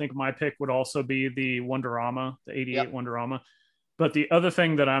on, I think my pick would also be the Wonderama, the 88 Wonderama. But the other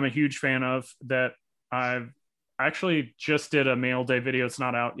thing that I'm a huge fan of that I've actually just did a mail day video. It's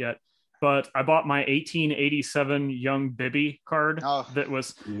not out yet, but I bought my 1887 Young Bibby card that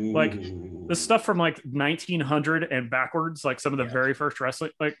was like the stuff from like 1900 and backwards, like some of the very first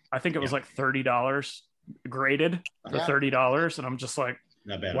wrestling. Like I think it was like $30 graded for $30, and I'm just like,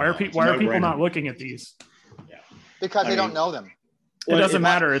 why are people not looking at these? Because they don't know them. It doesn't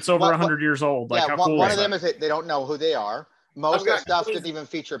matter. It's over 100 years old. Like how cool one of them is they don't know who they are. Most of the stuff didn't even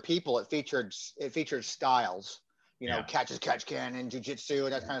feature people. It featured styles. Catch can and jiu-jitsu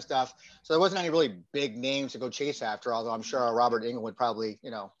and that kind of stuff. So there wasn't any really big names to go chase after, although I'm sure Robert England would probably,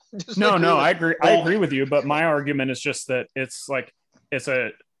 I agree. I agree with you. But my argument is just that it's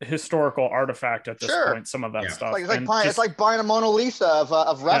a historical artifact at this point, some of that stuff. It's like buying a Mona Lisa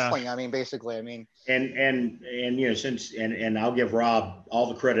of wrestling. I mean, basically, and since I'll give Rob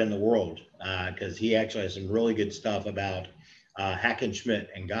all the credit in the world because he actually has some really good stuff about Hackenschmidt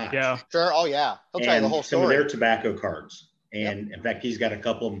and Gotch. Yeah, sure. Oh yeah, he'll tell you the whole story. Some of their tobacco cards, and in fact, he's got a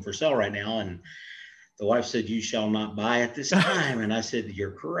couple of them for sale right now. And the wife said, "You shall not buy at this time," and I said,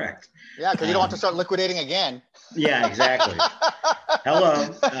 "You're correct." Yeah, because you don't have to start liquidating again. Yeah, exactly.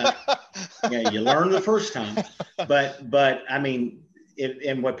 Hello. You learn the first time, but I mean,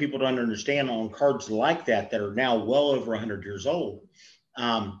 and what people don't understand on cards like that are now well over 100 years old,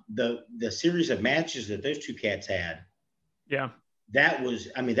 the series of matches that those two cats had. Yeah. That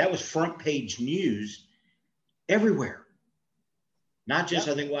was front page news everywhere. Not just,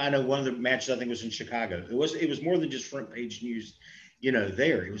 I know one of the matches I think was in Chicago. It was more than just front page news,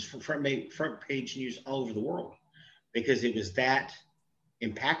 there. It was front page news all over the world because it was that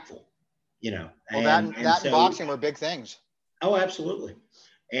impactful, Well, that and boxing were big things. Oh, absolutely.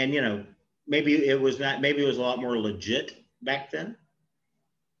 And, maybe it was a lot more legit back then,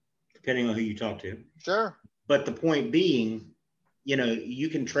 depending on who you talk to. Sure. But the point being, you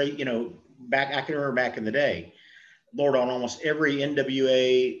can trade, I can remember back in the day, Lord, on almost every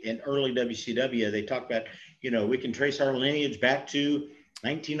NWA and early WCW, they talk about, we can trace our lineage back to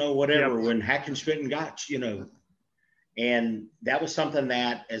 1900 whatever when Hackenschmidt and Gotch, and that was something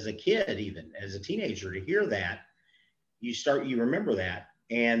that as a kid, even as a teenager, to hear that, you remember that.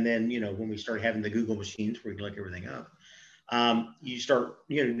 And then, when we started having the Google machines where you can look everything up, you start,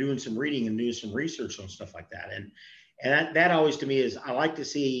 doing some reading and doing some research on stuff like that. And that always to me is, I like to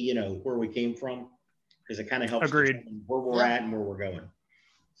see, where we came from, because it kind of helps determine where we're at and where we're going.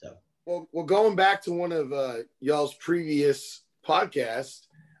 So, well, going back to one of y'all's previous podcasts,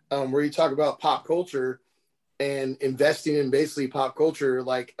 where you talk about pop culture and investing in basically pop culture,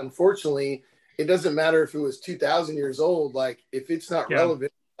 like, unfortunately, it doesn't matter if it was 2,000 years old. Like, if it's not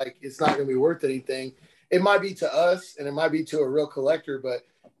relevant, like, it's not going to be worth anything. It might be to us and it might be to a real collector, but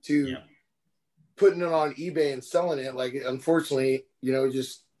to putting it on eBay and selling it, like, unfortunately,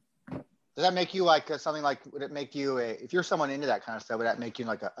 Does that make you like something like, would it make you if you're someone into that kind of stuff, would that make you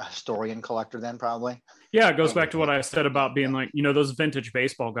like a historian collector then probably? Yeah, it goes back to what I said about being like, those vintage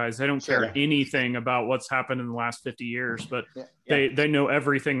baseball guys. They don't care anything about what's happened in the last 50 years, but they know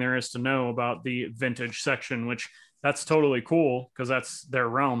everything there is to know about the vintage section, which that's totally cool because that's their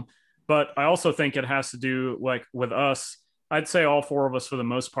realm. But I also think it has to do like with us. I'd say all four of us, for the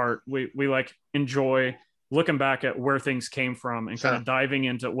most part, we like enjoy looking back at where things came from and kind of diving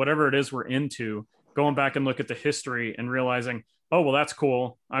into whatever it is we're into, going back and look at the history and realizing, oh, well, that's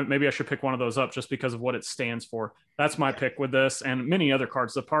cool. Maybe I should pick one of those up just because of what it stands for. That's my pick with this and many other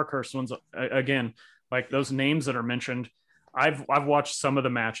cards. The Parkhurst ones, again, like those names that are mentioned. I've watched some of the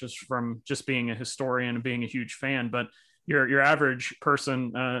matches from just being a historian and being a huge fan, but your average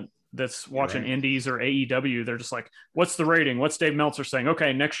person that's watching indies or AEW, they're just like, what's the rating? What's Dave Meltzer saying?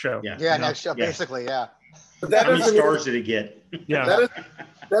 Okay, next show. Next show, basically, But that How many stars did it get? Yeah. That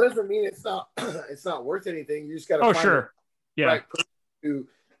doesn't mean it's not worth anything. You just got to find the right person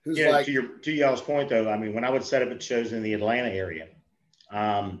who's like. To y'all's point, though, I mean, when I would set up at shows in the Atlanta area,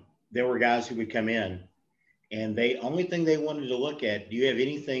 there were guys who would come in, and only thing they wanted to look at, do you have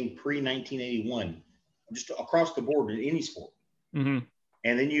anything pre-1981, just across the board in any sport? Mm-hmm.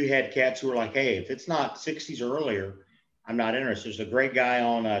 And then you had cats who were like, hey, if it's not 60s or earlier, I'm not interested. There's a great guy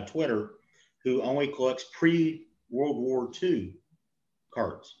on Twitter who only collects pre-World War II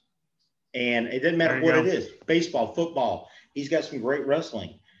cards. And it doesn't matter what it is, baseball, football. He's got some great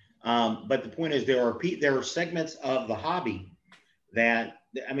wrestling. But the point is there are segments of the hobby that,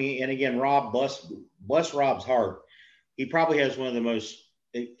 I mean, and again, Rob, bless Rob's heart. He probably has one of the most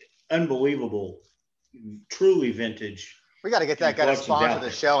unbelievable, truly vintage. We got to get that guy to sponsor the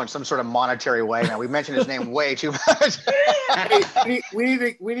show in some sort of monetary way. Now we mentioned his name way too much. we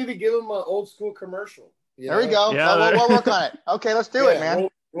need to give him an old school commercial. There we go. Yeah, we'll work on it. Okay, let's do it, man.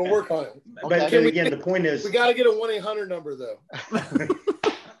 We'll work on it. But again, the point is, we got to get a 1-800 number though.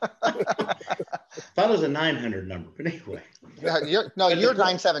 Thought it was a 900 number, but anyway. Your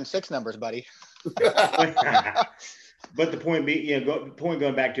 976 numbers, buddy. But the point being,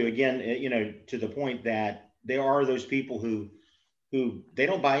 going back to again, to the point that there are those people who they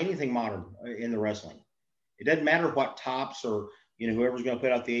don't buy anything modern in the wrestling. It doesn't matter what tops or whoever's going to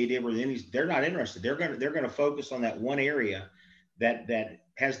put out the AEW or the indies, they're not interested. They're going to focus on that one area that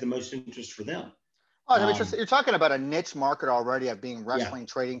has the most interest for them. Oh, I mean, you're talking about a niche market already of being wrestling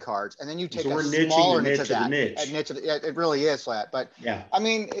trading cards, and then you take a smaller niche of that. It really is that. But I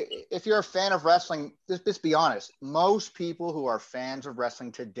mean, if you're a fan of wrestling, just be honest. Most people who are fans of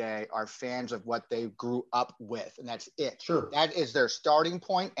wrestling today are fans of what they grew up with, and that's it. Sure, that is their starting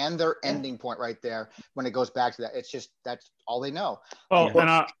point and their ending point right there. When it goes back to that, it's just that's all they know. Well, and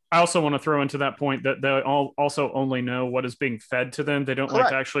I also want to throw into that point that they all also only know what is being fed to them. They don't like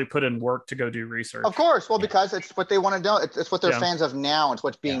to actually put in work to go do research. Of course. Well, because it's what they want to know. It's what they're fans of now. It's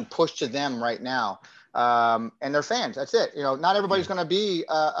what's being pushed to them right now. And they're fans. That's it. Not everybody's going to be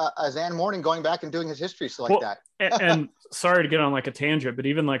a Zan Morning going back and doing his history like that. and sorry to get on like a tangent, but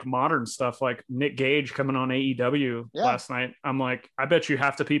even like modern stuff like Nick Gage coming on AEW last night, I'm like, I bet you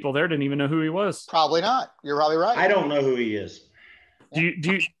half the people there didn't even know who he was. Probably not. You're probably right. I don't know who he is. Do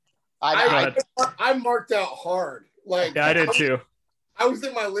you I marked out hard. Like I did too. I was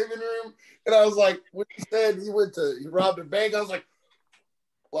in my living room and I was like, when he said he robbed a bank, I was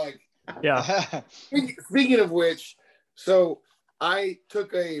like, yeah. Speaking of which, so I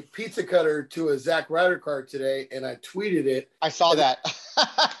took a pizza cutter to a Zack Ryder card today and I tweeted it. I saw that.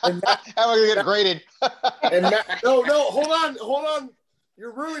 And we're going to get graded. No, hold on.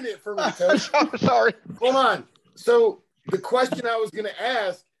 You're ruining it for me, Tony. I'm sorry. Hold on. So the question I was going to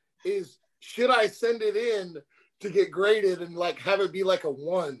ask is, should I send it in to get graded and like have it be like a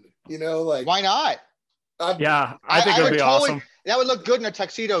 1? Why not? I think it would be awesome. That would look good in a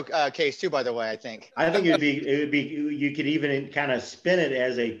tuxedo case too, by the way. I think it would be. You could even kind of spin it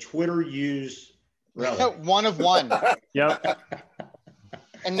as a Twitter use relic. 1 of 1. Yep.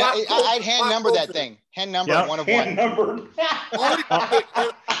 And I'd hand number that thing. Hand number 1 of 1. Hand number.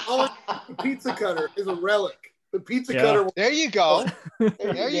 The pizza cutter is a relic. The pizza cutter. There you go.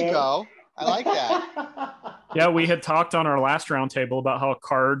 There you go. I like that. Yeah, we had talked on our last roundtable about how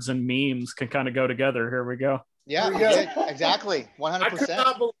cards and memes can kind of go together. Here we go. Yeah, exactly. 100%. I could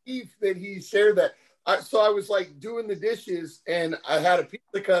not believe that he shared that. So I was like doing the dishes and I had a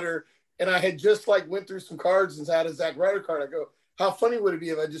pizza cutter and I had just like went through some cards and had a Zack Ryder card. I go, how funny would it be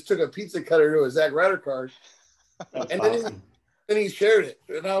if I just took a pizza cutter to a Zack Ryder card? And awesome. then he shared it.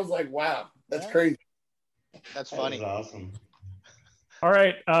 And I was like, wow, that's crazy. That's funny. That was awesome. All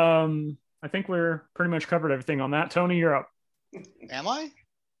right. I think we're pretty much covered everything on that. Tony, you're up. Am I?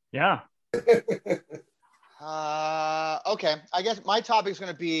 Yeah. Okay. I guess my topic is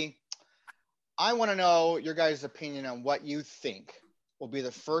going to be, I want to know your guys' opinion on what you think will be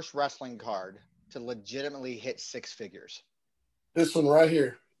the first wrestling card to legitimately hit six figures. This one right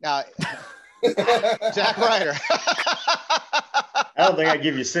here. Now, Zack Ryder. I don't think I'd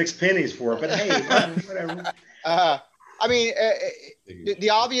give you 6 pennies for it, but hey, whatever. I mean, the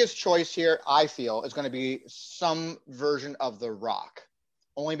obvious choice here, I feel, is going to be some version of The Rock,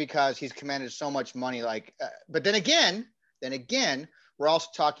 only because he's commanded so much money. But then again, we're also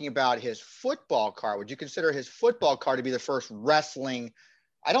talking about his football card. Would you consider his football card to be the first wrestling?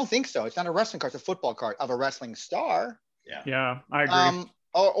 I don't think so. It's not a wrestling card; it's a football card of a wrestling star. Yeah, I agree.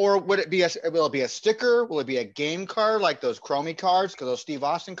 Or will it be a sticker? Will it be a game card like those Chromie cards? Because those Steve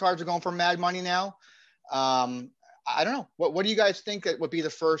Austin cards are going for mad money now. I don't know. What do you guys think that would be the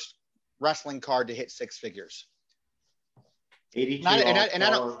first wrestling card to hit six figures?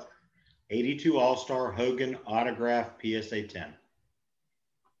 82 All-Star Hogan autograph PSA 10.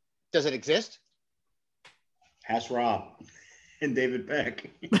 Does it exist? Ask Rob and David Peck.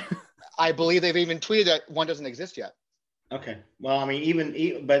 I believe they've even tweeted that one doesn't exist yet. Okay. Well, I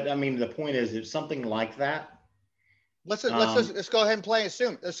mean, but I mean, the point is, if something like that. Let's go ahead and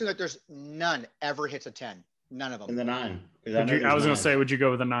assume that there's none ever hits a 10. None of them. In the 9. I was going to say, would you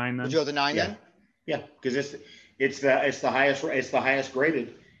go with a 9 then? Would you go with the 9 then? Yeah, because it's the highest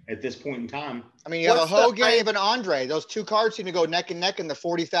graded at this point in time. I mean, you have a Hogan, you have an Andre. Those two cards seem to go neck and neck in the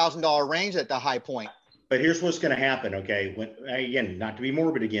 $40,000 range at the high point. But here's what's going to happen. Okay, again, not to be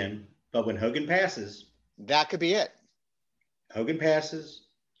morbid again, but when Hogan passes, that could be it. Hogan passes.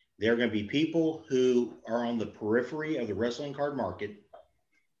 There are going to be people who are on the periphery of the wrestling card market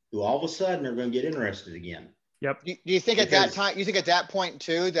who all of a sudden are going to get interested again. Yep. Do you think at that point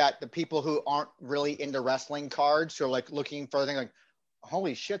too, that the people who aren't really into wrestling cards are like looking for things like,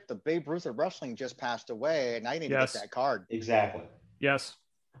 holy shit, the Babe Ruth of wrestling just passed away, and I need to get that card. Exactly. Yes.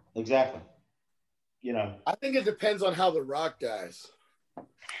 Exactly. You know, I think it depends on how The Rock dies.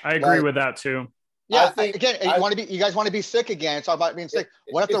 I agree with that too. Yeah. You guys want to be sick again? It's all about being sick.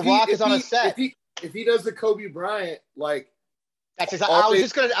 What if The Rock is on a set? If he does the Kobe Bryant, that's exactly. I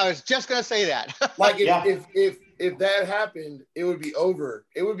was just gonna say that. If that happened, it would be over.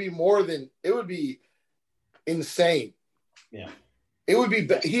 It would be insane. Yeah. It would be.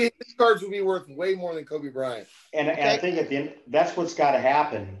 His cards would be worth way more than Kobe Bryant. And I think at the end, that's what's got to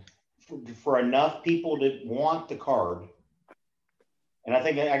happen for enough people to want the card. And I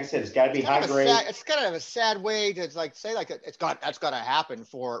think, like I said, it's got to be high grade. It's kind of a sad way to say that's got to happen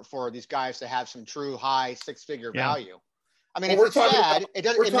for these guys to have some true high six-figure value. I mean, it's sad.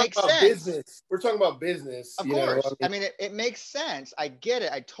 It makes sense. Business. We're talking about business. Of course. I mean, it makes sense. I get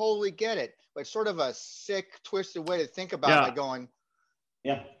it. I totally get it. But it's sort of a sick, twisted way to think about it, going,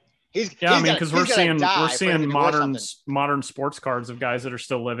 yeah. Because we're seeing modern sports cards of guys that are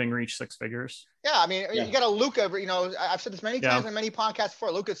still living reach six figures. Yeah, I mean, you got a Luka. I've said this many times in many podcasts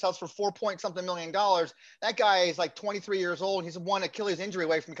before. Luka sells for $4-something million. That guy is like 23 years old. He's one Achilles injury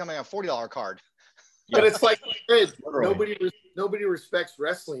away from becoming a $40 card. But it's like nobody respects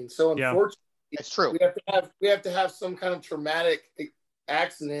wrestling. So unfortunately, it's true. We have to have some kind of traumatic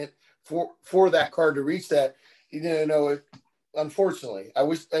accident for that card to reach that. Unfortunately,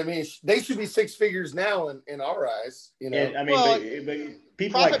 they should be six figures now in our eyes. But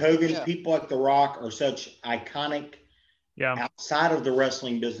people like Hogan, people like The Rock are such iconic outside of the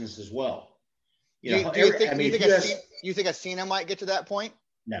wrestling business as well. You think a Cena might get to that point?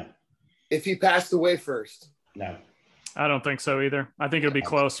 No. If he passed away first. No. I don't think so either. I think it'll be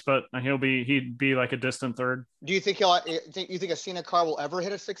close, but he'd be like a distant third. Do you think a Cena card will ever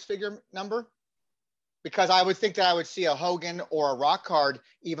hit a six-figure number? Because I would think that I would see a Hogan or a Rock card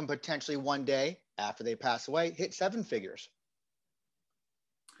even potentially one day after they pass away hit seven figures.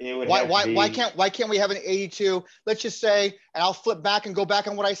 Why can't we have an 82? Let's just say, and I'll flip back and go back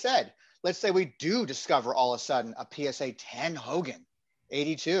on what I said. Let's say we do discover all of a sudden a PSA 10 Hogan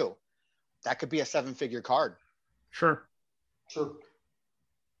 82. That could be a seven-figure card. Sure.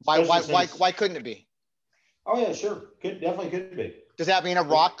 Why couldn't it be? Oh yeah, sure. Definitely could be. Does that mean a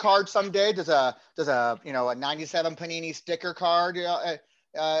Rock card someday? Does a 97 Panini sticker card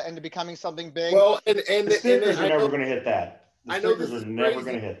into becoming something big? Well, and the stickers are never going to hit that. I know this is never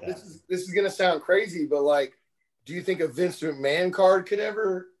going to hit that. This is going to sound crazy, but do you think a Vince McMahon card could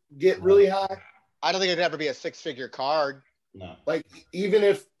ever get really high? I don't think it'd ever be a six-figure card. No. Even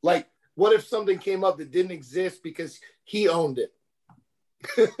if what if something came up that didn't exist because he owned it?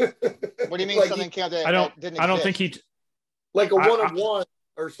 What do you mean something came up that didn't exist? I don't think he. Like a one-of-one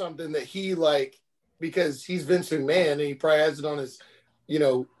or something that he because he's Vince McMahon and he probably has it on his,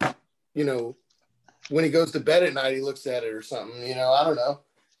 you know, when he goes to bed at night, he looks at it or something, you know, I don't know.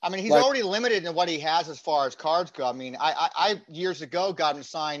 I mean, he's already limited in what he has as far as cards go. I mean, I years ago got him to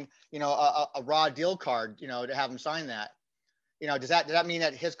sign, you know, a raw deal card, you know, to have him sign that. You know, does that mean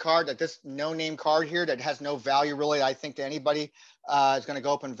that his card, that this no-name card here that has no value really, I think, to anybody is going to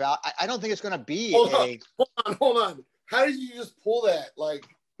go up in value? I don't think it's going to be Hold on. How did you just pull that? Like,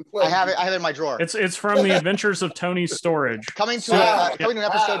 I have it in my drawer. It's from the Adventures of Tony's Storage. Coming to an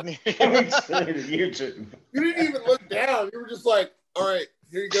episode near YouTube. You didn't even look down. You were just like, all right,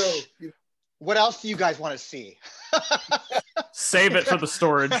 here you go. What else do you guys want to see? Save it for the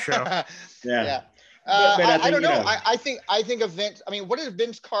storage show. Yeah. I don't know. I think of Vince. I mean, what is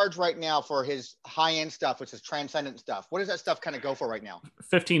Vince cards right now for his high end stuff, which is transcendent stuff? What does that stuff kind of go for right now?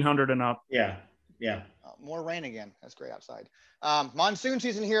 1,500 and up. Yeah. More rain again. That's great outside. Monsoon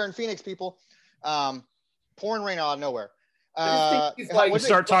season here in Phoenix, people. Pouring rain out of nowhere. We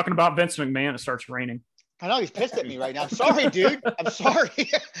start talking about Vince McMahon, it starts raining. I know he's pissed at me right now. I'm sorry, dude. I'm sorry.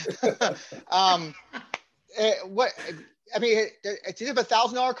 What? I mean, do you have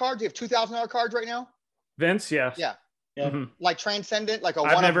 $1,000 card? Do you have $2,000 cards right now? Vince, yes. Yeah. Mm-hmm. Like transcendent, like a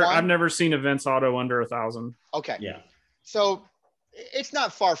I've never seen a Vince auto under 1,000. Okay. Yeah. So it's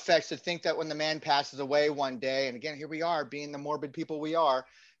not far-fetched to think that when the man passes away one day, and again, here we are being the morbid people we are.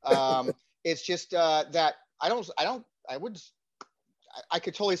 It's just that I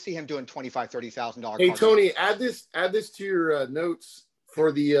could totally see him doing $25,000-$30,000. Hey, Tony, add this to your notes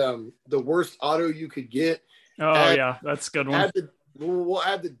for the worst auto you could get. Oh, yeah, that's a good one. We'll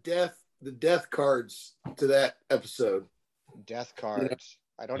add the death cards to that episode. Death cards.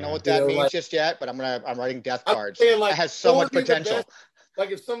 I don't know what that means just yet, but I'm writing death cards. Saying, like, it has so much potential.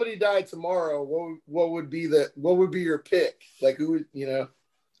 Like if somebody died tomorrow, what would be your pick? Like who would, you know?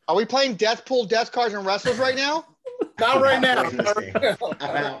 Are we playing death pool death cards and wrestlers right now? Not right now.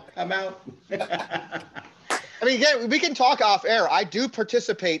 I'm out. I mean, again, we can talk off air. I do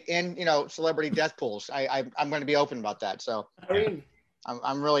participate in, you know, celebrity death pools. I'm going to be open about that. So I mean,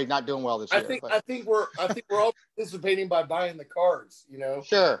 I'm really not doing well this year. I think we're all participating by buying the cards, you know.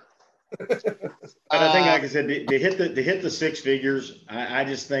 Sure. But I think, like I said, to hit the six figures, I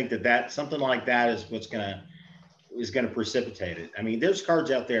just think that something like that is what's gonna precipitate it. I mean, there's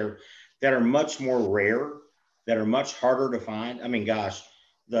cards out there that are much more rare, that are much harder to find. I mean, gosh,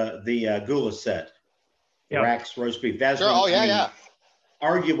 the Gula set, Rax roast beef. That's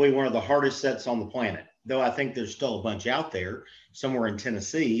arguably one of the hardest sets on the planet. Though I think there's still a bunch out there somewhere in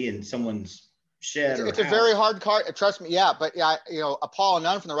Tennessee in someone's shed. It's a very hard card. Trust me. Yeah, but yeah, you know, Paul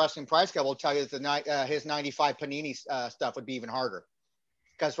Nunn from the Wrestling Price Guide will tell you that his 95 Panini stuff would be even harder.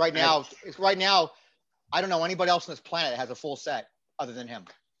 Because right now, I don't know anybody else on this planet that has a full set other than him.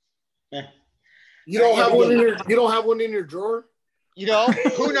 Yeah. You don't have one in your drawer? You know,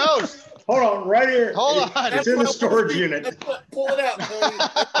 who knows? Hold on, right here. Hold on. It's in the storage unit. Pull it out, Tony.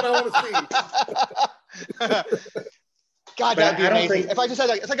 That's what I want to see. God, that'd be amazing. If I just had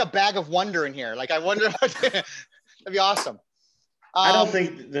it's like a bag of wonder in here. Like I wonder, that'd be awesome. I don't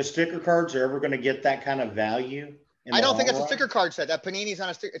think the sticker cards are ever going to get that kind of value. I don't think it's a sticker card set. That Panini's on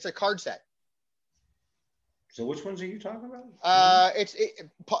a sticker. It's a card set. So which ones are you talking about?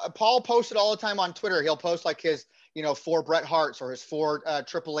 Paul posted all the time on Twitter. He'll post like his, you know, 4 Bret Harts or his 4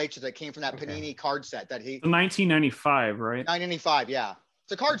 Triple H's that came from that Panini card set that he. 1995, right? 1995, yeah.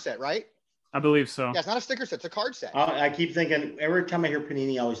 It's a card set, right? I believe so. Yeah, it's not a sticker set. It's a card set. I keep thinking every time I hear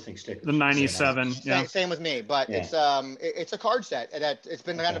Panini, I always think stickers. The 97, yeah. Same with me, but it's a card set that it's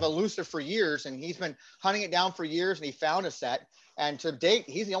been kind of elusive for years, and he's been hunting it down for years, and he found a set. And to date,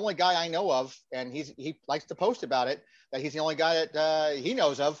 he's the only guy I know of, and he likes to post about it, that he's the only guy that he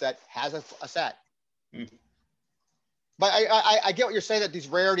knows of that has a set. Mm-hmm. But I get what you're saying, that these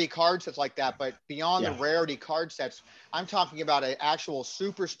rarity card sets like that, but beyond the rarity card sets, I'm talking about an actual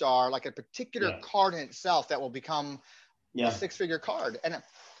superstar, like a particular card in itself that will become a 6-figure card. And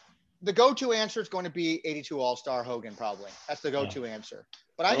the go-to answer is going to be 82 All-Star Hogan, probably. That's the go-to answer.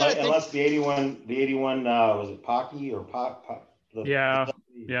 But I gotta think, unless the 81 was it Pocky or Pop? The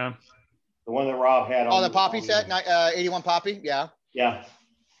one that Rob had on. Oh, the Poppy set, 81 Poppy, yeah. Yeah.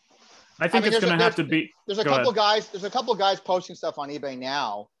 I think it's going to have to be. There's a couple guys posting stuff on eBay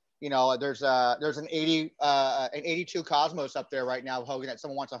now. You know, there's an 82 Cosmos up there right now, Hogan, that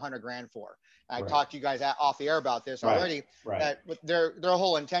someone wants $100,000 for. And I talked to you guys off the air about this already. Right. That their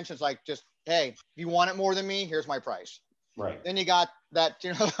whole intention is like, just, hey, if you want it more than me, here's my price. Right. Then you got that,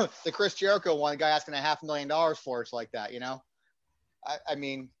 you know, the Chris Jericho one, the guy asking $500,000 for it's like that, you know. I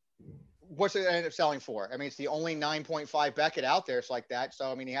mean, what's it end up selling for? I mean, it's the only 9.5 Beckett out there. It's like that.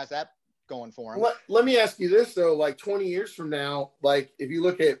 So I mean, he has that going for him. Let me ask you this though, like 20 years from now, like if you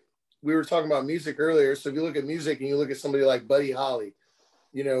look at we were talking about music earlier. So if you look at music and you look at somebody like Buddy Holly,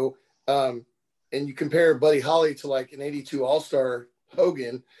 you know, and you compare Buddy Holly to like an 82 All-Star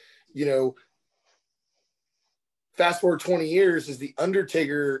Hogan, you know, fast forward 20 years, is the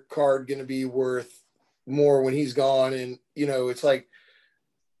Undertaker card going to be worth more when he's gone? And, you know, it's like,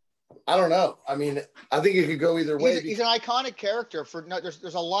 I don't know. I mean, I think it could go either way. He's an iconic character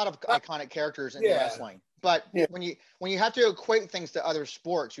there's a lot of iconic characters in wrestling. But when you have to equate things to other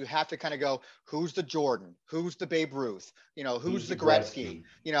sports, you have to kind of go, who's the Jordan? Who's the Babe Ruth? You know, who's the Gretzky?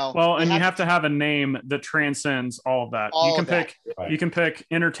 You know, well, and you have to have a name that transcends all of that. You can pick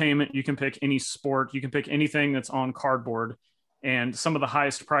entertainment, you can pick any sport, you can pick anything that's on cardboard. And some of the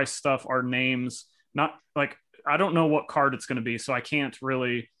highest priced stuff are names, not like, I don't know what card it's going to be, so I can't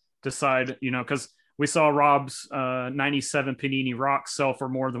really decide, you know, because we saw Rob's 97 Panini Rock sell for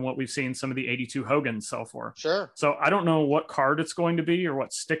more than what we've seen some of the 82 Hogan sell for. Sure. So I don't know what card it's going to be or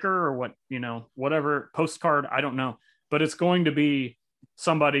what sticker or what, you know, whatever postcard, I don't know. But it's going to be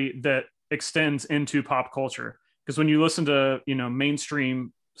somebody that extends into pop culture. Because when you listen to, you know,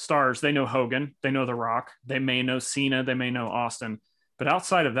 mainstream stars, they know Hogan, they know The Rock, they may know Cena, they may know Austin. But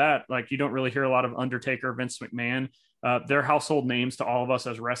outside of that, like, you don't really hear a lot of Undertaker, Vince McMahon. They're household names to all of us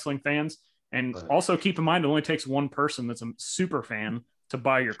as wrestling fans. And also keep in mind, it only takes one person that's a super fan to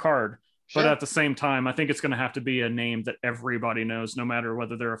buy your card. Sure. But at the same time, I think it's going to have to be a name that everybody knows, no matter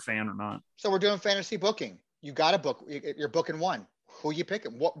whether they're a fan or not. So we're doing fantasy booking. You got to book. You're booking one. Who are you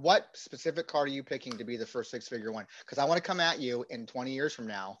picking? What specific card are you picking to be the first six-figure one? Because I want to come at you in 20 years from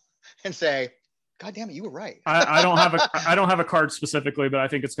now and say, God damn it, you were right. I don't have a card specifically, but I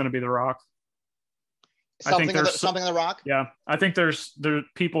think it's going to be The Rock. Something of The Rock? Yeah. I think there's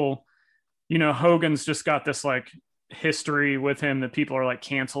people, you know, Hogan's just got this like history with him that people are like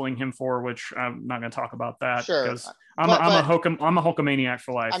canceling him for, which I'm not going to talk about that. Sure. Because I'm a Hulkamaniac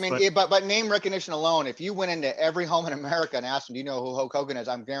for life. I mean, but name recognition alone, if you went into every home in America and asked them, do you know who Hulk Hogan is?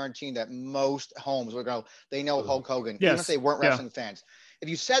 I'm guaranteeing that most homes would go, they know Hulk Hogan, even if they weren't wrestling fans. If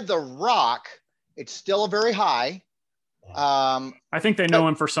you said The Rock, it's still a very high. I think they know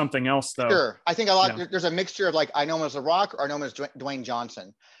him for something else, though. Sure. I think there's a mixture of like, I know him as The Rock or I know him as Dwayne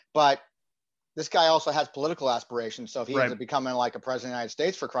Johnson. But this guy also has political aspirations. So if he ends up becoming like a president of the United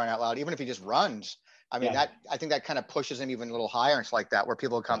States, for crying out loud, even if he just runs, I mean, I think that kind of pushes him even a little higher. And it's like that, where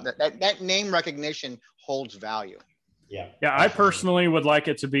people come, that name recognition holds value. Yeah. I personally would like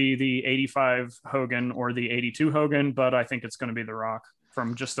it to be the 85 Hogan or the 82 Hogan, but I think it's going to be The Rock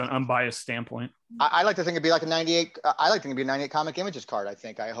from just an unbiased standpoint. I like to think it'd be like a 98. I like to think it'd be a 98 Comic Images card. I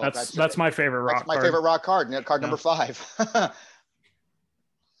think. I hope that's my favorite Rock. That's my favorite Rock card. Card number 5.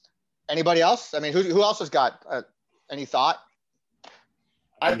 Anybody else? I mean, who else has got any thought?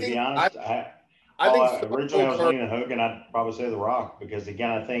 To be honest, I think originally I was leaning Hogan. I'd probably say The Rock, because again,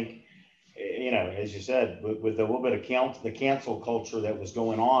 I think, you know, as you said, with a little bit of the cancel culture that was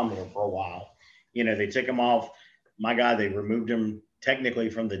going on there for a while, you know, they took him off. My God, they removed him technically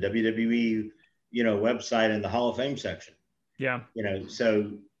from the WWE, you know, website in the Hall of Fame section. Yeah. You know,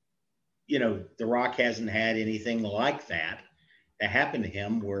 so, you know, The Rock hasn't had anything like that happen to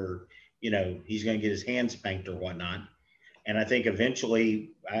him where, you know, he's going to get his hand spanked or whatnot. And I think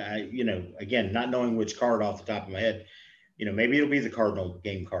eventually, I you know, again, not knowing which card off the top of my head, you know, maybe it'll be the Cardinal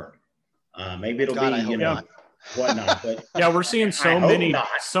game card. Maybe it'll be, you know, whatnot. But yeah, we're seeing so many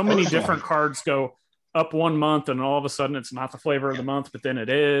different cards go up one month, and all of a sudden it's not the flavor of the month, but then it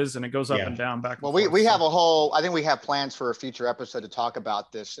is, and it goes up and down, back and forth. Well, we have I think we have plans for a future episode to talk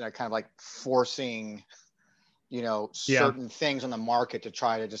about this, and kind of like forcing, you know, certain things on the market to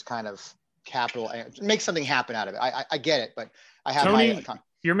try to just kind of make something happen out of it. I get it, but I have Tony,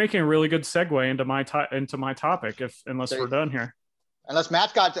 you're making a really good segue into my topic, unless we're done here. Unless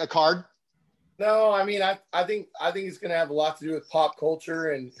Matt's got a card. No, I mean, I think it's going to have a lot to do with pop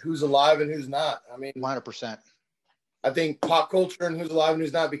culture and who's alive and who's not. I mean, 100%. I think pop culture and who's alive and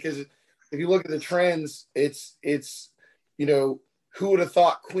who's not, because if you look at the trends, it's, you know, who would have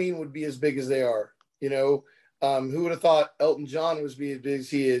thought Queen would be as big as they are, you know? Who would have thought Elton John was be as big as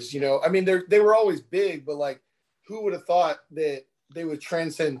he is? You know, I mean, they were always big, but like, who would have thought that they would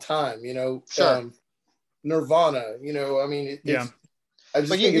transcend time? You know, Nirvana. You know, I mean,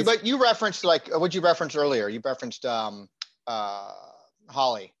 but you referenced, like, what'd you reference earlier? You referenced Holly,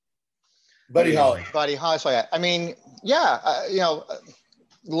 Buddy Holly. So I mean, you know,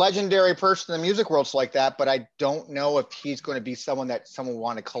 legendary person in the music world's like that, but I don't know if he's going to be someone that someone would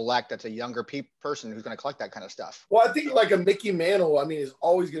want to collect. That's a younger person who's going to collect that kind of stuff. Well, I think like a Mickey Mantle, I mean, is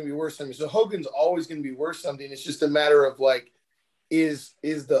always going to be worth something. So Hogan's always going to be worth something. It's just a matter of like, is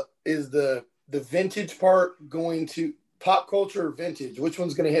the vintage part going to, pop culture or vintage? Which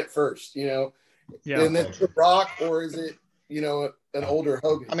one's going to hit first? You know, Yeah. and then The Rock, or is it, you know, an older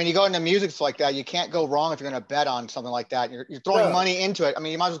Hogan? I mean, you go into music like that, you can't go wrong if you're going to bet on something like that. You're throwing money into it. I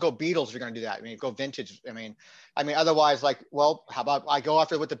mean, you might as well go Beatles if you're going to do that. I mean, go vintage. I mean, otherwise, like, well, how about I go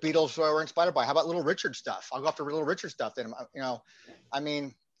after what the Beatles were inspired by? How about Little Richard stuff? I'll go after Little Richard stuff. Then, you know, I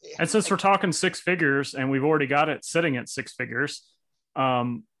mean. And since we're talking six figures and we've already got it sitting at six figures,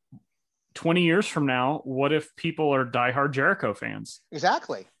 20 years from now, what if people are diehard Jericho fans?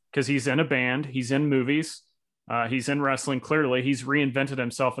 Exactly. Because he's in a band, he's in movies, he's in wrestling. Clearly, he's reinvented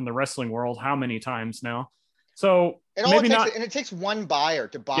himself in the wrestling world how many times now? So it takes one buyer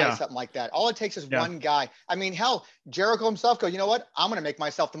to buy something like that. All it takes is one guy. I mean, hell, Jericho himself go, you know what? I'm going to make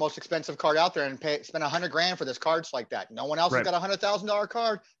myself the most expensive card out there and spend $100,000 for this cards like that. No one else has got $100,000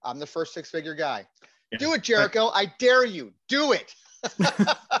 card. I'm the first six-figure guy. Yeah. Do it, Jericho. I dare you. Do it.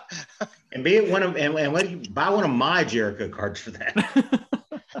 And be it one of and buy one of my Jericho cards for that.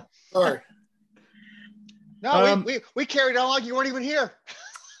 Sorry. No, we carried on like you weren't even here.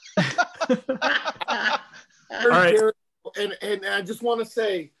 All right. And I just want to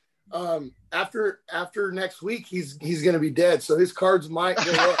say, after next week, he's going to be dead, so his cards might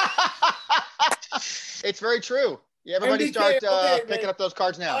go up. It's very true. Yeah, everybody start picking up those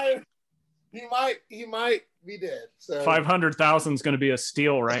cards now. He might be dead. So 500,000 is going to be a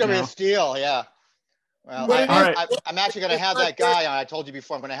steal right now. It's going to be a steal, yeah. Well, I'm actually going to have that guy on. I told you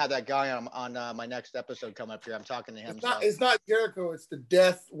before, I'm going to have that guy on my next episode come up here. I'm talking to him. It's not Jericho. It's the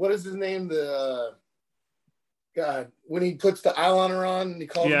Death. What is his name? God, when he puts the eyeliner on and he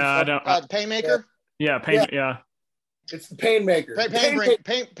calls himself, Painmaker? Yeah, It's the Painmaker.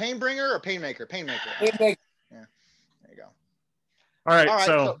 Painbringer or Painmaker? Painmaker. Yeah, there you go. All right,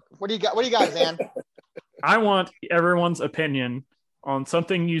 so what do you got, Zan? I want everyone's opinion on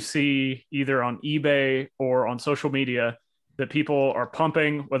something you see either on eBay or on social media that people are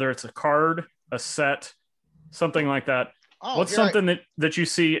pumping, whether it's a card, a set, something like that. Oh, what's something that you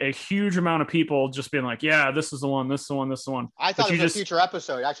see a huge amount of people just being like, yeah, this is the one, this is the one, this is the one. I thought it was a future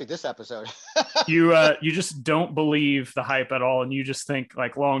episode, actually this episode. you just don't believe the hype at all, and you just think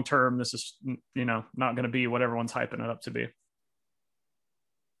like long term this is, you know, not going to be what everyone's hyping it up to be.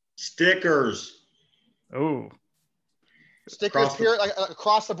 Stickers. Oh. Stickers here, like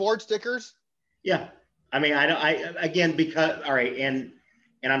across the board stickers? Yeah. I mean, because all right, and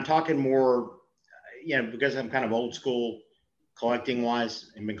I'm talking more, you know, because I'm kind of old school collecting wise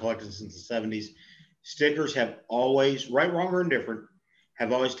and been collecting since the 70s. Stickers have always, right, wrong, or indifferent,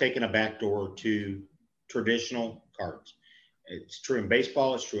 have always taken a backdoor to traditional cards. It's true in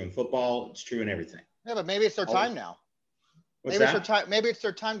baseball, it's true in football, it's true in everything. Yeah, but maybe it's their time now. Maybe it's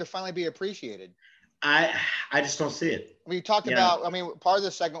their time to finally be appreciated. I just don't see it. We talked about, I mean, part of the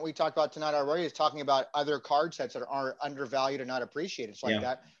segment we talked about tonight already is talking about other card sets that are undervalued and not appreciated. It's like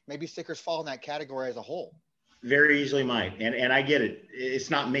that. Maybe stickers fall in that category as a whole. Very easily might. And I get it.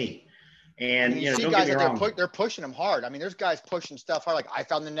 It's not me. And, you know, see don't guys get me wrong. They're pushing them hard. I mean, there's guys pushing stuff hard. Like I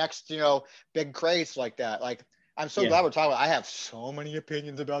found the next, you know, big craze like that. Like, I'm so glad we're talking about, I have so many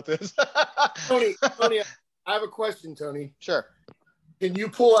opinions about this. Tony, I have a question, Tony. Sure. Can you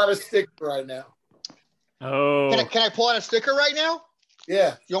pull out a sticker right now? Oh. Can I pull out a sticker right now?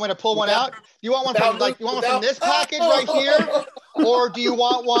 Yeah. You want me to pull one out? You want one from from this package right here? Or do you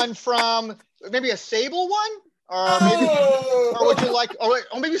want one from maybe a Sable one? Or maybe or would you like or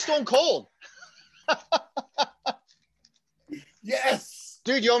maybe Stone Cold? Yes.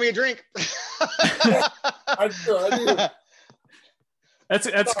 Dude, you owe me a drink. I do.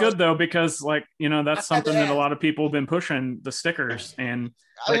 That's good though, because like, you know, that's something that a lot of people have been pushing, the stickers, and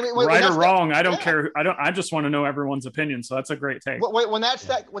like, right or wrong, I don't care. I just want to know everyone's opinion. So that's a great take. When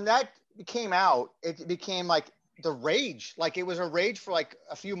that came out, it became like the rage. Like it was a rage for like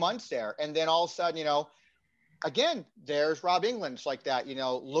a few months there. And then all of a sudden, you know, again, there's Rob England's like that, you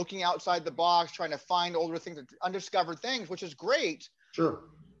know, looking outside the box, trying to find older things, undiscovered things, which is great. Sure.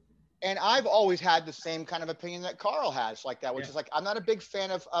 And I've always had the same kind of opinion that Carl has like that, which is like, I'm not a big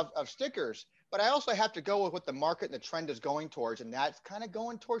fan of stickers, but I also have to go with what the market and the trend is going towards. And that's kind of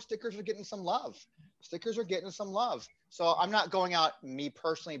going towards stickers are getting some love. Stickers are getting some love. So I'm not going out, me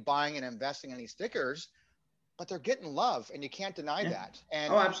personally, buying and investing in any stickers, but they're getting love and you can't deny that.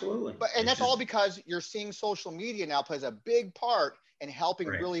 And absolutely. And that's all because you're seeing social media now plays a big part in helping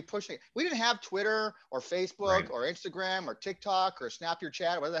really pushing it. We didn't have Twitter or Facebook or Instagram or TikTok or Snap Your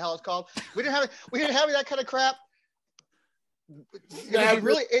Chat, or whatever the hell it's called. We didn't have that kind of crap. Didn't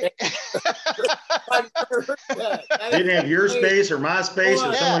have your space or my space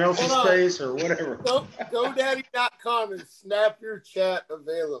or someone else's space or whatever. GoDaddy.com and Snap Your Chat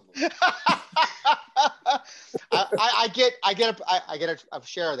available. I get a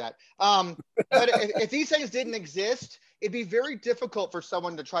share of that. But if these things didn't exist, it'd be very difficult for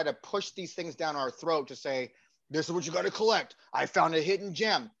someone to try to push these things down our throat to say, this is what you got to collect. I found a hidden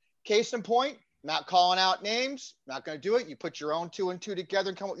gem. Case in point, not calling out names, not going to do it. You put your own 2 and 2 together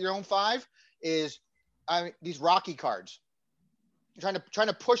and come up with your own 5 is these Rocky cards. Trying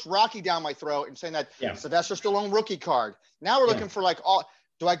to push Rocky down my throat and saying that Sylvester Stallone rookie card. Now we're looking for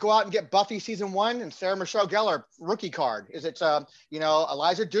do I go out and get Buffy season 1 and Sarah Michelle Gellar rookie card? Is it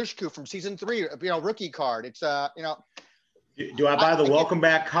Eliza Dushku from season 3 rookie card? It's Do I buy the Welcome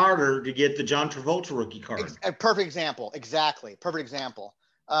Back Carter to get the John Travolta rookie card? A perfect example. Exactly. Perfect example.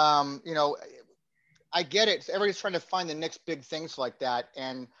 I get it. Everybody's trying to find the next big things like that.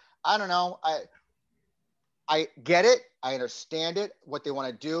 And I don't know. I get it. I understand it, what they want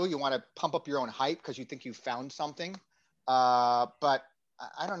to do. You want to pump up your own hype because you think you found something. But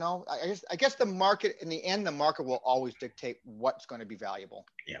I don't know. I guess the market, in the end, the market will always dictate what's going to be valuable.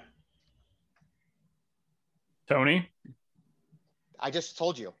 Yeah. Tony? I just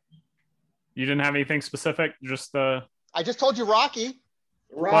told you. You didn't have anything specific? Just the... I just told you Rocky.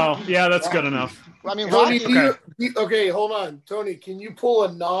 Well, yeah, that's good enough. I mean, Tony, Rocky. Okay, hold on. Tony, can you pull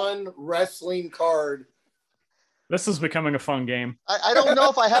a non-wrestling card? This is becoming a fun game. I don't know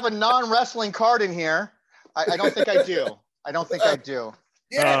if I have a non-wrestling card in here. I don't think I do. I don't think I do.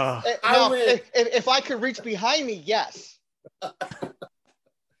 Yes, if I could reach behind me, yes.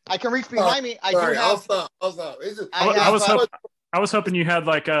 I can reach behind me. I do have. I'll stop. I was hoping you had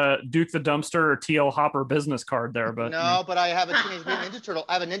like a Duke the Dumpster or TL Hopper business card there, but no. But I have a Teenage Mutant Ninja Turtle.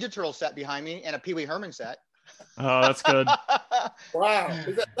 I have a Ninja Turtle set behind me and a Pee Wee Herman set. Oh, that's good. Wow.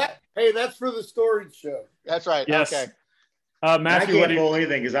 Hey, that's for the storage show. That's right. Yes. Okay. Matthew, I can't pull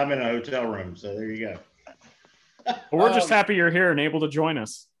anything because I'm in a hotel room. So there you go. Well, we're just happy you're here and able to join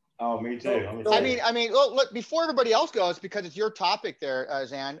us. Oh, me too. I mean, look, before everybody else goes, because it's your topic there,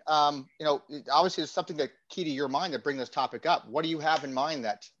 Zan, obviously it's something that key to your mind to bring this topic up. What do you have in mind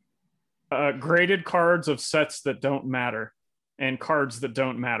that? Graded cards of sets that don't matter and cards that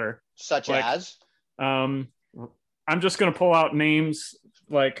don't matter. Such as? I'm just going to pull out names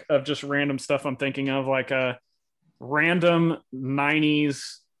like of just random stuff I'm thinking of, like a random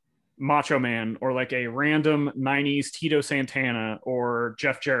 90s Macho Man, or like a random 90s Tito Santana or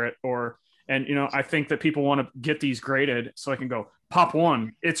Jeff Jarrett, I think that people want to get these graded so I can go pop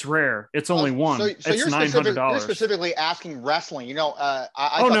one. It's rare. It's only one. So it's $900. You're specifically asking wrestling. No.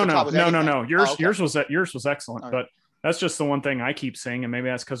 Yours was excellent, right. But that's just the one thing I keep seeing, and maybe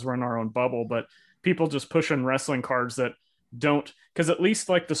that's because we're in our own bubble. But people just pushing wrestling cards that don't, because at least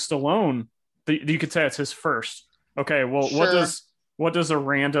like the Stallone, you could say it's his first. Okay, well, sure. What does a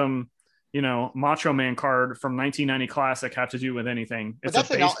random, Macho Man card from 1990 Classic have to do with anything? Isn't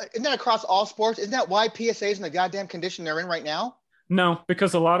that across all sports? Isn't that why PSA's in the goddamn condition they're in right now? No,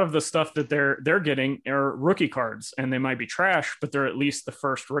 because a lot of the stuff that they're getting are rookie cards, and they might be trash, but they're at least the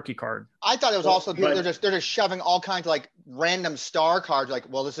first rookie card. I thought it was also they're just shoving all kinds of like random star cards, like,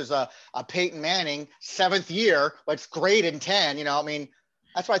 well, this is a Peyton Manning 7th year, but it's grade in 10.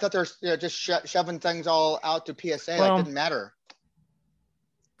 That's why I thought they're just shoving things all out to PSA. That didn't matter.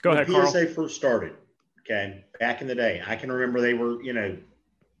 Go ahead, Carl. PSA first started, okay, back in the day, I can remember they were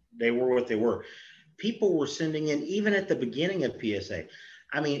what they were. People were sending in, even at the beginning of PSA.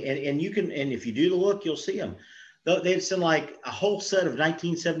 I mean, and you can, and if you do the look, you'll see them. They'd send like a whole set of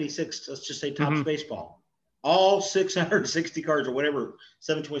 1976, let's just say Topps baseball, all 660 cards or whatever,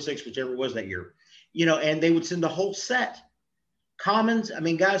 726, whichever it was that year, and they would send the whole set. Commons, I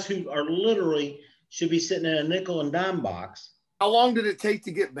mean, guys who are literally should be sitting in a nickel and dime box. How long did it take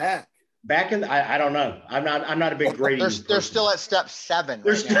to get back? Back in, I don't know. I'm not a big grading. They're still at step 7.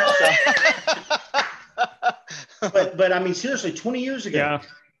 They're still. But I mean, seriously, 20 years ago,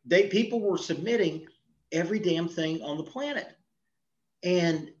 people were submitting every damn thing on the planet,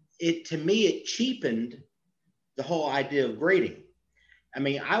 and to me it cheapened the whole idea of grading. I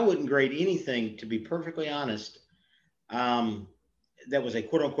mean, I wouldn't grade anything, to be perfectly honest, that was a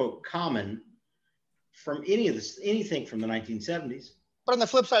quote unquote common from anything from the 1970s. But on the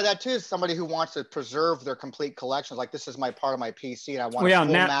flip side of that too, is somebody who wants to preserve their complete collections. Like, this is my part of my PC, and I want. Well,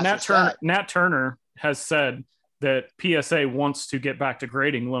 yeah, Nat Turner has said that PSA wants to get back to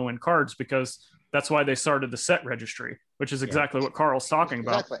grading low end cards because that's why they started the set registry, which is exactly what Carl's talking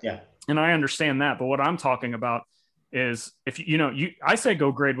about. Exactly. Yeah, and I understand that, but what I'm talking about is if I say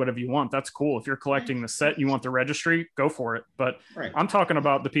go grade whatever you want. That's cool. If you're collecting the set, you want the registry, go for it. But I'm talking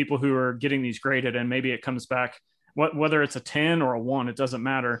about the people who are getting these graded, and maybe it comes back, whether it's a 10 or a 1, it doesn't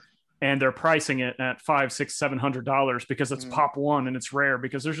matter. and they're pricing it at $500, $600, $700 because it's pop one and it's rare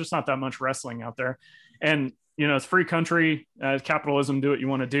because there's just not that much wrestling out there. And it's free country, capitalism, do what you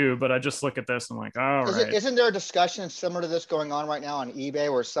want to do. But I just look at this and I'm like, all right. Isn't there a discussion similar to this going on right now on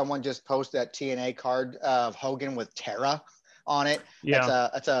eBay where someone just posted that TNA card of Hogan with Terra on it? Yeah.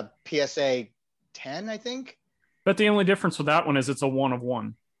 That's a PSA 10, I think. But the only difference with that one is it's a 1 of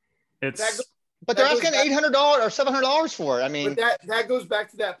 1. But they're asking $800 or $700 for it. I mean, but that goes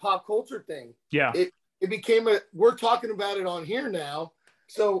back to that pop culture thing. Yeah. It became we're talking about it on here now,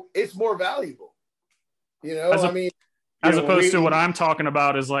 so it's more valuable. As opposed to what I'm talking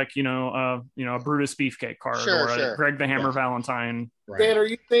about is like, a Brutus Beefcake card or a Greg the Hammer Valentine. Right. Dan, are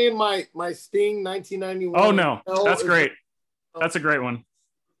you saying my Sting 1991? Oh no, that's great. That's a great one.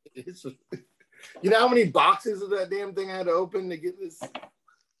 You know how many boxes of that damn thing I had to open to get this?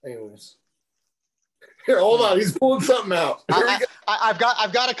 Anyways. Here, hold on. He's pulling something out. I've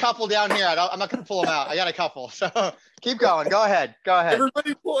got a couple down here. I'm not going to pull them out. I got a couple. So keep going. Go ahead.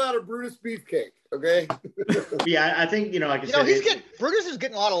 Everybody pull out a Brutus Beefcake, okay? Yeah, I think, like I said. Brutus is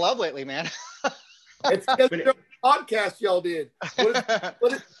getting a lot of love lately, man. It's because the podcast y'all did.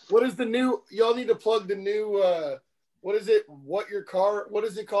 What is the new? Y'all need to plug the new. What is it? What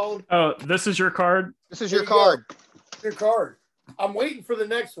is it called? Oh, this is your card. This is your card. Your card. I'm waiting for the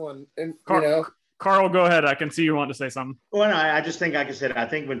next one, and Carl, go ahead. I can see you want to say something. Well, I just think, like I said, I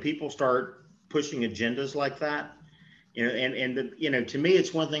think when people start pushing agendas like that, to me,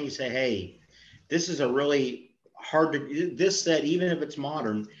 it's one thing to say, hey, this is a really this set, even if it's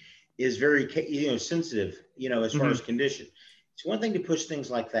modern, is very, sensitive, as far as condition. It's one thing to push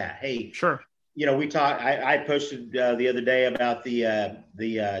things like that. Hey, sure. We talked, I posted the other day about the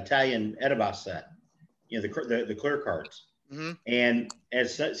Italian Edibas set, the clear cards. Mm-hmm. And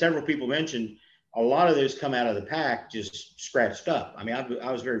as several people mentioned, a lot of those come out of the pack just scratched up. I mean, I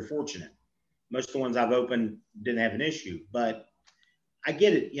was very fortunate. Most of the ones I've opened didn't have an issue, but I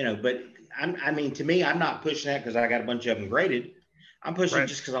get it, but to me, I'm not pushing that because I got a bunch of them graded. I'm pushing it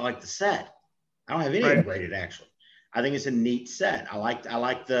just because I like the set. I don't have any of them graded, actually. I think it's a neat set. I like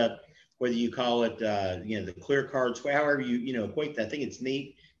the, whether you call it, the clear cards, however you equate that. I think it's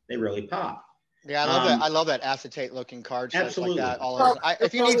neat. They really pop. Yeah, I love that. I love that acetate looking card sets like that.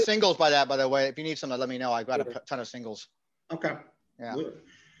 If you need singles by the way, if you need some, let me know. I've got a ton of singles. Okay. Yeah.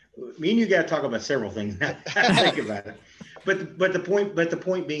 Me and you got to talk about several things now. Think about it. But the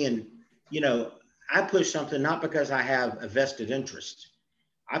point being, I push something not because I have a vested interest.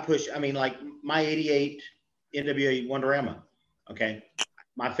 Like my 88 NWA Wonderama. Okay.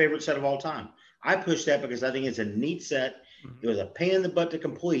 My favorite set of all time. I push that because I think it's a neat set. It was a pain in the butt to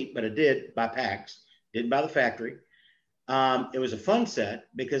complete, but I did buy packs, didn't buy the factory. It was a fun set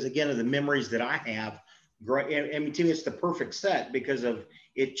because, again, of the memories that I have. And to me, it's the perfect set because of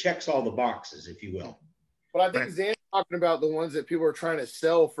it checks all the boxes, if you will. But I think Zan's talking about the ones that people are trying to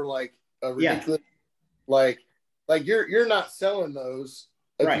sell for like a ridiculous, like you're not selling those.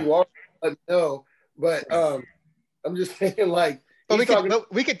 If you are, let me know. But I'm just saying, like, but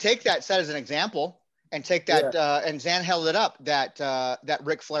we could take that set as an example. And take that, and Zan held it up, that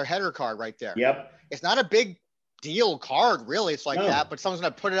Ric Flair header card right there. Yep. It's not a big deal card, really. It's like that, but someone's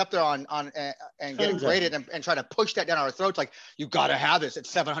going to put it up there on and get it graded and try to push that down our throats. Like, you got to have this. It's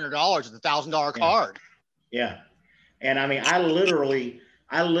 $700. It's $1,000 card. Yeah. And I mean, I literally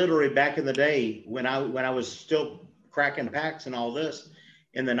back in the day when I was still cracking packs and all this,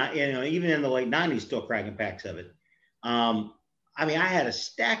 even in the late 90s, still cracking packs of it. I had a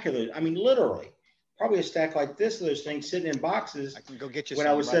stack of those. I mean, literally. Probably a stack like this of those things sitting in boxes. I can go get you when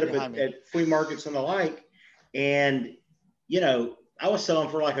I was set up at flea markets and the like. And, I was selling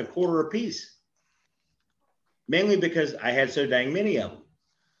for like $0.25 a piece. Mainly because I had so dang many of them.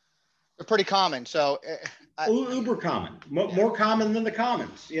 They're pretty common. So uber common, more common than the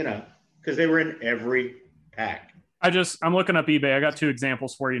commons, because they were in every pack. I'm looking up eBay. I got 2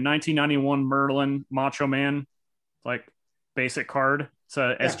 examples for you. 1991 Merlin Macho Man, like basic card. It's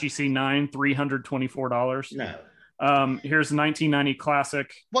a SGC 9, $324. No. Here's 1990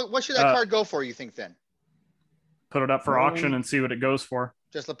 Classic. What should that card go for, you think, then? Put it up for auction and see what it goes for.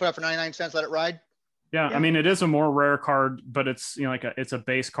 Just put it up for 99 cents, let it ride? Yeah, I mean, it is a more rare card, but it's it's a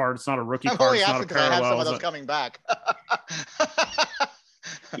base card. It's not a rookie card. I'm only it's asking because I have some of those coming back. But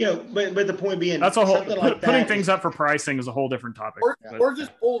the point being, that's a whole putting things up for pricing is a whole different topic. Or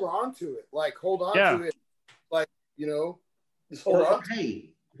just hold on to it, to it, just hold on. Hey,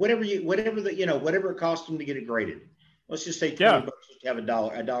 whatever it costs them to get it graded. Let's just say $20 to have a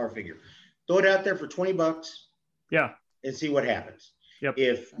dollar figure. Throw it out there for $20. Yeah, and see what happens. Yep.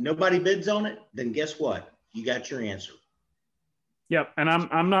 If nobody bids on it, then guess what? You got your answer. Yep. And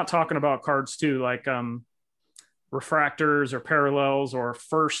I'm not talking about cards too, like refractors or parallels or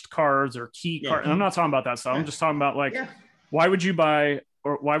first cards or key cards. I'm not talking about that stuff. I'm just talking about like, why would you buy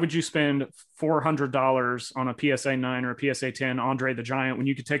or why would you spend $400 on a PSA 9 or a PSA 10 Andre the Giant when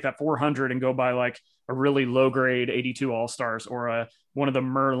you could take that 400 and go buy like a really low grade 82 All Stars or one of the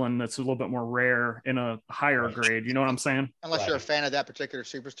Merlin that's a little bit more rare in a higher grade. You know what I'm saying? Unless you're a fan of that particular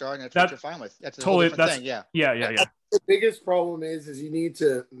superstar, and that's what you're fine with. That's a totally whole different thing. Yeah. The biggest problem is you need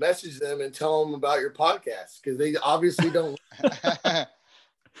to message them and tell them about your podcast because they obviously don't.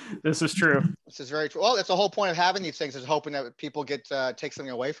 This is true. This is very true. Well, that's the whole point of having these things, is hoping that people get take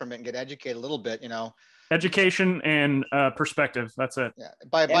something away from it and get educated a little bit, Education and perspective. That's it. Yeah.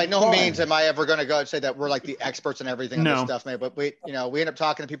 By no means am I ever going to go and say that we're like the experts in everything on this stuff, man. But we end up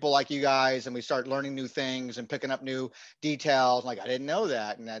talking to people like you guys, and we start learning new things and picking up new details. Like, I didn't know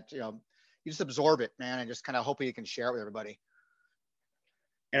that. And that, you just absorb it, man, and just kind of hope you can share it with everybody.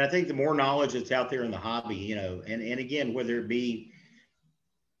 And I think the more knowledge that's out there in the hobby, and again, whether it be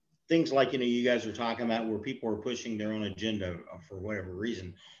things like, you guys are talking about where people are pushing their own agenda for whatever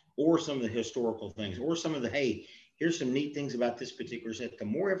reason, or some of the historical things, or some of the, hey, here's some neat things about this particular set. The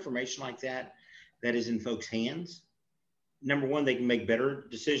more information like that is in folks' hands, number one, they can make better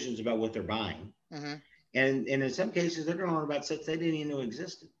decisions about what they're buying. Mm-hmm. And in some cases, they're going to learn about sets they didn't even know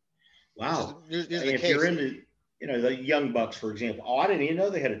existed. Wow. If you're into, the Young Bucks, for example. Oh, I didn't even know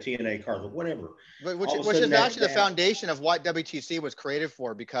they had a TNA card, but whatever. But which is actually the foundation of what WTC was created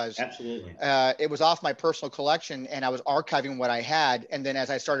for, because absolutely, it was off my personal collection, and I was archiving what I had. And then as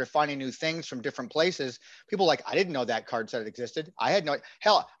I started finding new things from different places, people were like, I didn't know that card set existed. I had no,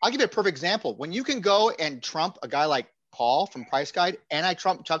 hell, I'll give you a perfect example. When you can go and trump a guy like Paul from Price Guide, and I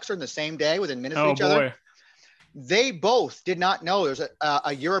trump Chuckster in the same day within minutes of each other. They both did not know there's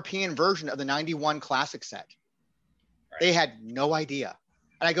a European version of the 91 Classic set. Right. They had no idea.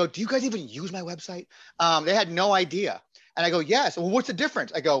 And I go, do you guys even use my website? They had no idea. And I go, yes. Well, what's the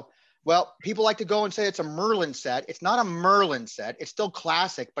difference? I go, well, people like to go and say it's a Merlin set. It's not a Merlin set. It's still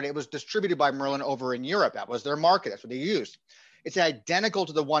classic, but it was distributed by Merlin over in Europe. That was their market. That's what they used. It's identical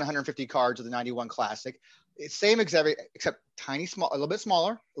to the 150 cards of the 91 Classic. It's same except tiny, small, a little bit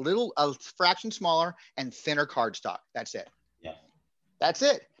smaller, a fraction smaller, and thinner card stock. That's it. Yeah. That's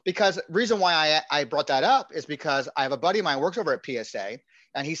it. Because reason why I brought that up is because I have a buddy of mine who works over at PSA,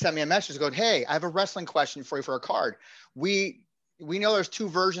 and he sent me a message going, hey, I have a wrestling question for you for a card. We know there's two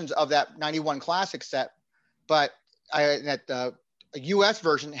versions of that 91 Classic set, but the US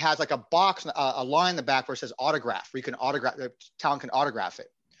version has like a box, a line in the back where it says autograph, where you can autograph, the talent can autograph it.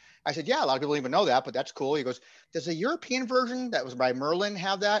 I said, yeah, a lot of people don't even know that, but that's cool. He goes, does the European version that was by Merlin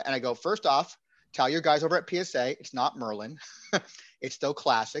have that? And I go, first off, tell your guys over at PSA, it's not Merlin. It's still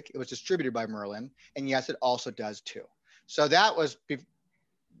classic. It was distributed by Merlin. And yes, it also does too. So that was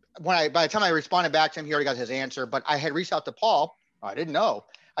by the time I responded back to him, he already got his answer, but I had reached out to Paul. I didn't know.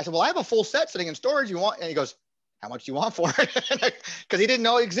 I said, well, I have a full set sitting in storage. You want? And he goes, how much do you want for it? Because he didn't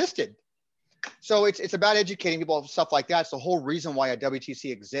know it existed. So it's about educating people of stuff like that. It's the whole reason why a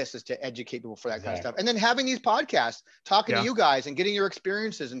WTC exists, is to educate people for that kind of stuff. And then having these podcasts, talking to you guys and getting your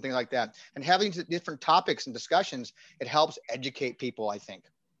experiences and things like that, and having different topics and discussions, it helps educate people, I think.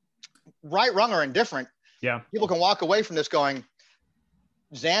 Right, wrong, or indifferent. Yeah. People can walk away from this going,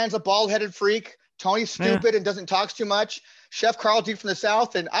 Zan's a bald-headed freak. Tony's stupid and doesn't talk too much. Chef Carl Deep from the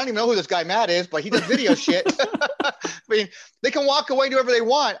South, and I don't even know who this guy Matt is, but he does video shit. I mean, they can walk away and do whatever they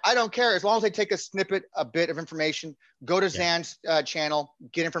want. I don't care, as long as they take a bit of information. Go to Zan's channel,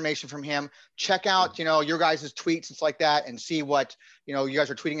 get information from him. Check out, your guys' tweets and stuff like that, and see what you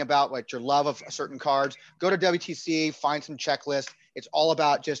guys are tweeting about, what your love of certain cards. Go to WTC, find some checklists. It's all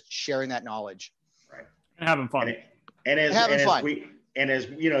about just sharing that knowledge, right? And having fun. And as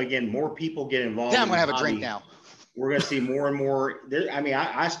again, more people get involved. Yeah, I'm gonna have a drink now. We're going to see more and more.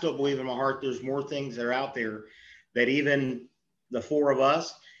 I still believe in my heart there's more things that are out there that even the four of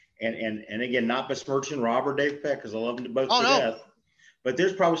us, and again, not besmirching Rob or Dave Peck, because I love them both to death. But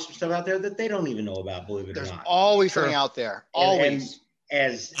there's probably some stuff out there that they don't even know about, believe it or not. There's always something out there. Always.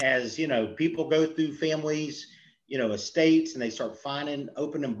 And as people go through families, estates, and they start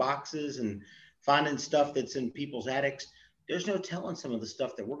opening boxes and finding stuff that's in people's attics, there's no telling some of the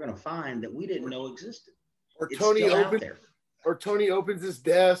stuff that we're going to find that we didn't know existed. Or Tony opens his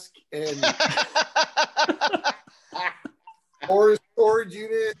desk and or his storage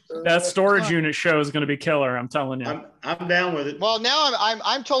unit. That storage unit show is going to be killer. I'm telling you. I'm down with it. Well, now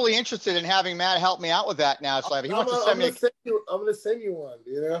I'm totally interested in having Matt help me out with that now. So he wants to send me. I'm going to send you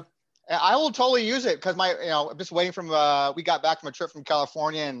one. I will totally use it because I'm just waiting we got back from a trip from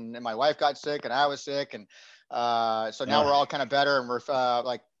California, and my wife got sick and I was sick, and So now we're all kind of better, and we're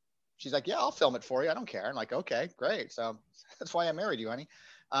like, she's like, yeah, I'll film it for you. I don't care. I'm like, okay, great. So that's why I married you, honey.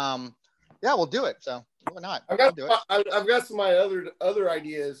 Yeah, we'll do it. So why not? I've got some of my other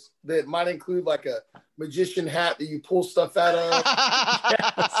ideas that might include like a magician hat that you pull stuff out of.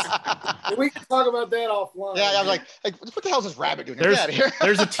 Yes. We can talk about that offline. Yeah, I was like, what the hell is this rabbit doing? Get out of here.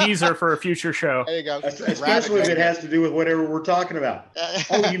 There's a teaser for a future show. There you go. Especially if it has to do with whatever we're talking about.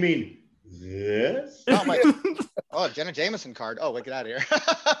 Oh, you mean this? Oh, Jenna Jameson card. Oh, wait, get out of here.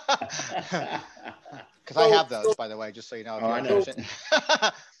 Because I have those, by the way, just so you know. I know.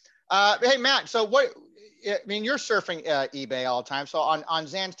 Hey, Matt, so what, I mean, you're surfing eBay all the time. So on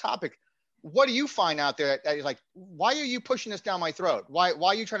Zan's topic, what do you find out there that is like, why are you pushing this down my throat? Why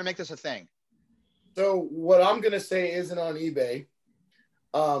are you trying to make this a thing? So what I'm going to say isn't on eBay,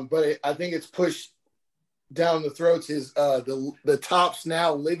 but I think it's pushed down the throats is the Topps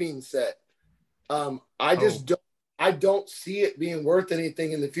Now Living set. I don't see it being worth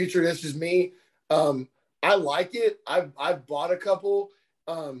anything in the future. That's just me. I like it. I've bought a couple.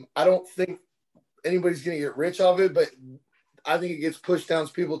 I don't think anybody's going to get rich off it, but I think it gets pushed down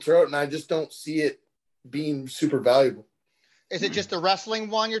people's throat, and I just don't see it being super valuable. Is it just the wrestling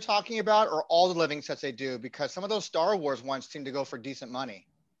one you're talking about, or all the living sets they do? Because some of those Star Wars ones seem to go for decent money.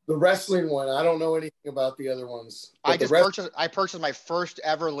 The wrestling one, I don't know anything about the other ones. I purchased my first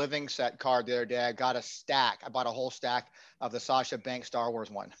ever living set card the other day. I got a stack. I bought a whole stack of the Sasha Banks Star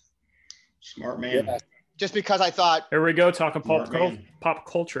Wars one. Smart man. Yeah. Just because I thought, here we go, talking pop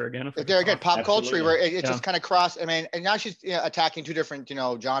culture again. There again, pop Absolutely. culture, where it just kind of crossed. I mean, and now she's attacking two different,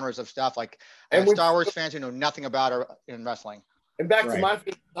 genres of stuff, like Star Wars fans who know nothing about her in wrestling. And back to my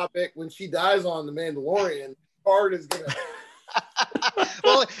favorite topic, when she dies on The Mandalorian, card is gonna.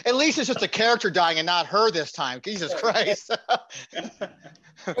 Well, at least it's just a character dying and not her this time. Jesus Christ! But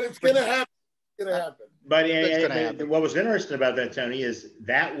it's gonna happen. It's gonna happen. But what was interesting about that, Tony, is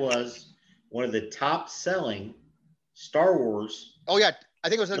that was one of the top selling Star Wars. Oh yeah, I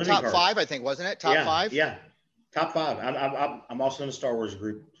think it was in the top 5. I think, wasn't it? Top 5. Yeah, top 5. I'm also in a Star Wars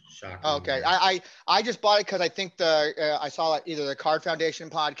group. Shocking. Oh, okay, I just bought it because I think I saw either the Card Foundation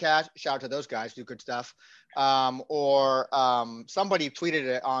podcast. Shout out to those guys, do good stuff. Or somebody tweeted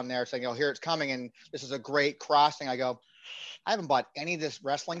it on there saying, here it's coming, and this is a great crossing. I go, I haven't bought any of this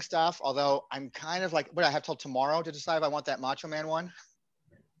wrestling stuff, although I'm kind of like, I have till tomorrow to decide if I want that Macho Man one.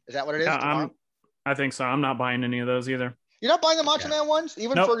 Is that what it is? I think so. I'm not buying any of those either. You're not buying the Macho Man ones,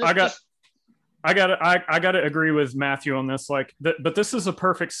 even nope, for I gotta agree with Matthew on this. But this is a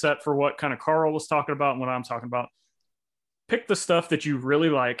perfect set for what kind of Carl was talking about and what I'm talking about. Pick the stuff that you really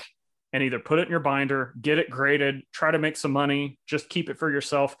like and either put it in your binder, get it graded, try to make some money, just keep it for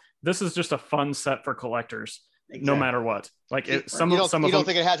yourself. This is just a fun set for collectors, no matter what. Like you don't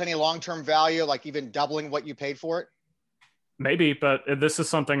think it has any long-term value, like even doubling what you paid for it? Maybe, but this is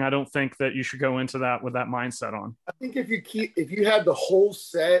something I don't think that you should go into that with that mindset on. I think if you had the whole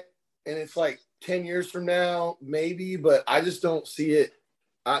set and it's like 10 years from now, maybe, but I just don't see it.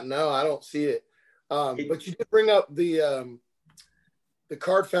 I don't see it. But you did bring up the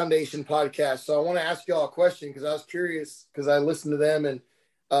Card Foundation podcast. So I want to ask y'all a question because I was curious because I listened to them and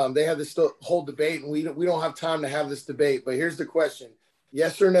they have this whole debate and we don't have time to have this debate, but here's the question.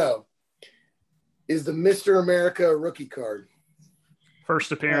 Yes or no? Is the Mr. America a rookie card?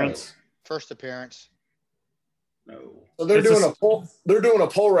 First appearance. First appearance. No. So they're doing a poll. They're doing a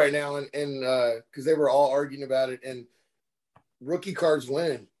poll right now, and because they were all arguing about it, and rookie cards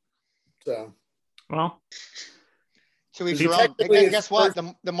win. So, well, so guess what?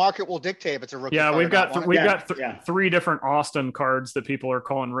 The market will dictate if it's a rookie. Yeah, card we've got 3 different Austin cards that people are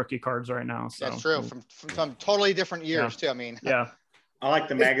calling rookie cards right now. So that's true from totally different years too. I mean, yeah. I like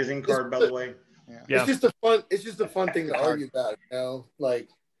the magazine card, by the way. Yeah. It's just a fun thing to argue about, like,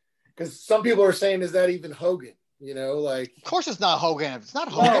 because some people are saying, is that even Hogan? Like, of course it's not Hogan. It's not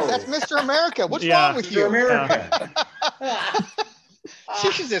Hogan. No. That's Mr. America. What's wrong with you? Mr. America.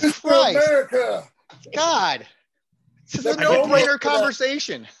 Jesus Christ. America. God. This is a no-brainer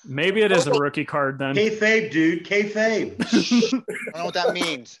conversation. Maybe it is a rookie card then. Kayfabe, dude. Kayfabe. I don't know what that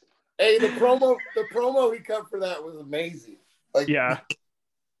means. Hey, the promo he cut for that was amazing. Like, yeah.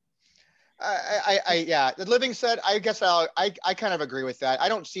 The living set, I guess I kind of agree with that. I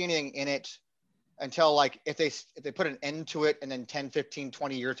don't see anything in it until like if they put an end to it and then 10, 15,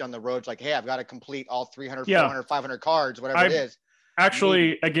 20 years down the road, it's like, hey, I've got to complete all 300, 400, 500 cards, whatever it is.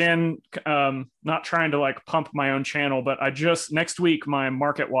 Actually, again, not trying to like pump my own channel, but next week, my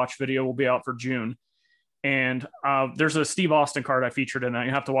Market Watch video will be out for June. And there's a Steve Austin card I featured in that.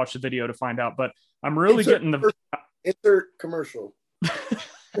 You have to watch the video to find out, but I'm really getting the insert commercial.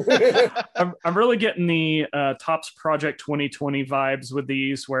 I'm really getting the Topps Project 2020 vibes with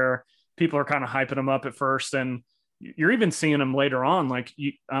these, where people are kind of hyping them up at first, and you're even seeing them later on. Like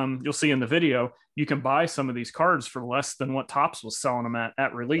you'll see in the video, you can buy some of these cards for less than what Topps was selling them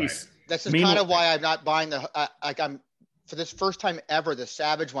at release. Right. This is kind of why I'm not buying the I'm for this first time ever the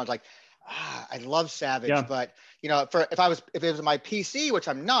Savage ones. Like, I love Savage, but you know, if it was my PC, which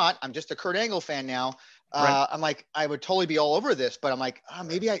I'm not, I'm just a Kurt Angle fan now. Right. I'm like, I would totally be all over this, but I'm like,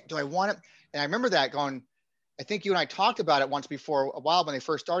 maybe I want it. And I remember that going. I think you and I talked about it once before a while when they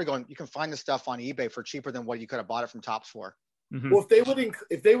first started going. You can find this stuff on eBay for cheaper than what you could have bought it from Topps for. Mm-hmm. Well,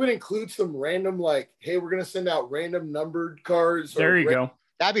 if they would include some random, like, hey, we're gonna send out random numbered cards. There you go.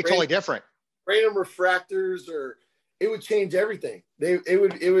 That'd be totally different. Random refractors, or it would change everything.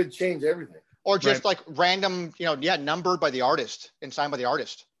 It would change everything. Or just like random, numbered by the artist and signed by the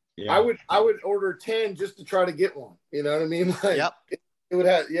artist. Yeah. I would order 10 just to try to get one. You know what I mean? Like, yep. It would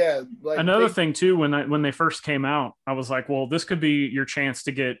have, like another thing too, when they first came out, I was like, well, this could be your chance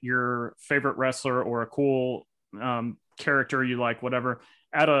to get your favorite wrestler or a cool character you like, whatever,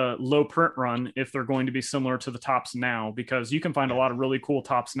 at a low print run if they're going to be similar to the Topps Now, because you can find a lot of really cool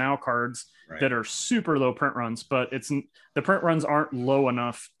Topps Now cards that are super low print runs, but the print runs aren't low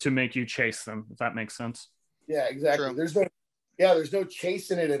enough to make you chase them, if that makes sense. Yeah, exactly. True. There's no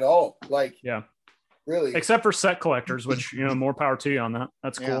chasing it at all. Like, yeah. Really? Except for set collectors, which, more power to you on that.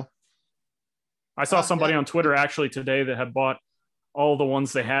 That's cool. Yeah. I saw somebody on Twitter actually today that had bought all the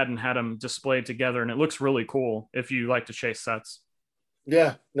ones they had and had them displayed together, and it looks really cool if you like to chase sets.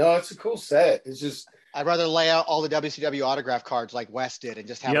 Yeah. No, it's a cool set. It's just I'd rather lay out all the WCW autograph cards like Wes did and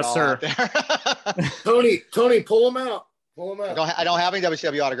just have it all out there. Tony, pull them out. Pull them out. I don't have any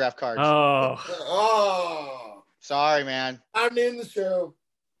WCW autograph cards. Oh. Sorry, man. I'm in the show.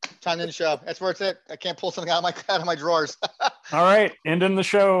 Time to end the show. That's where it's at. I can't pull something out of my drawers. All right, ending the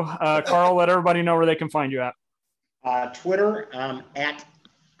show. Carl, let everybody know where they can find you at. Twitter, at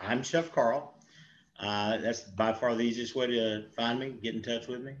I'm Chef Carl. That's by far the easiest way to find me, get in touch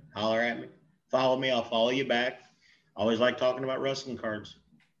with me, holler at me, follow me. I'll follow you back. Always like talking about wrestling cards.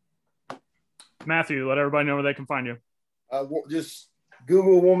 Matthew, let everybody know where they can find you. Just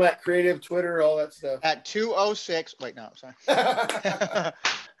Google Womack Creative, Twitter, all that stuff. At 206. Wait, no, sorry.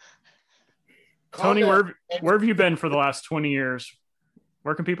 Tony, where have you been for the last 20 years?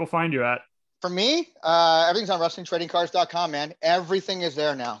 Where can people find you at? For me, everything's on WrestlingTradingCards.com, man. Everything is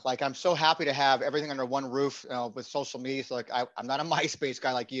there now. Like, I'm so happy to have everything under one roof with social media. So, like, I'm not a MySpace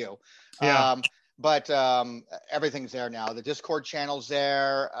guy like you. Yeah. But everything's there now. The Discord channel's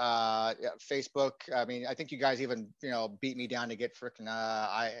there. Facebook. I mean, I think you guys even, beat me down to get freaking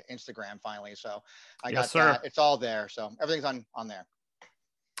Instagram finally. So I got that. It's all there. So everything's on there.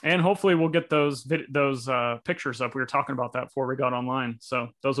 And hopefully we'll get those pictures up. We were talking about that before we got online. So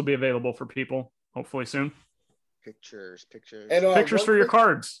those will be available for people hopefully soon. Pictures. And, pictures for your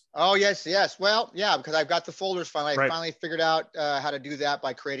cards. Oh, yes. Well, yeah, because I've got the folders finally. Right. I finally figured out how to do that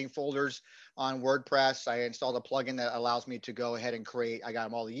by creating folders on WordPress. I installed a plugin that allows me to go ahead and create. I got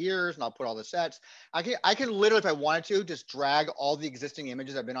them all the years, and I'll put all the sets. I can literally, if I wanted to, just drag all the existing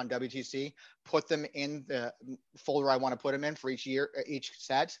images that have been on WTC, put them in the folder I want to put them in for each year, each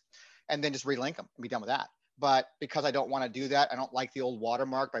set, and then just relink them and be done with that. But because I don't want to do that, I don't like the old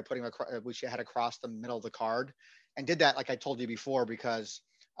watermark by putting which you had across the middle of the card, and did that like I told you before because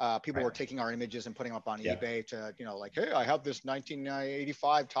people were taking our images and putting them up on eBay to, like, hey, I have this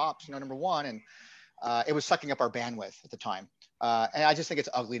 1985 Topps, number one, and it was sucking up our bandwidth at the time. And I just think it's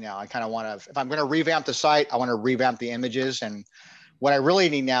ugly now. I kind of want to, if I'm going to revamp the site, I want to revamp the images. And what I really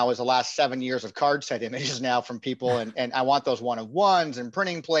need now is the last 7 years of card set images now from people, and I want those one-of-ones and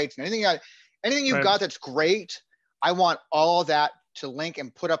printing plates and anything you've got that's great. I want all of that to link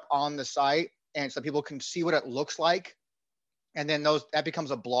and put up on the site, and so people can see what it looks like. And then that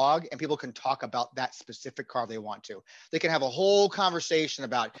becomes a blog, and people can talk about that specific card they want to. They can have a whole conversation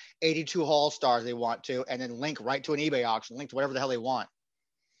about 82 All Stars they want to, and then link right to an eBay auction, link to whatever the hell they want.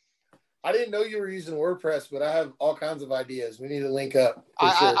 I didn't know you were using WordPress, but I have all kinds of ideas. We need to link up.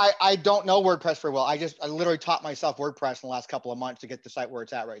 I don't know WordPress very well. I literally taught myself WordPress in the last couple of months to get the site where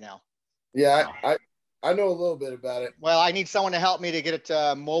it's at right now. Yeah, I know a little bit about it. Well, I need someone to help me to get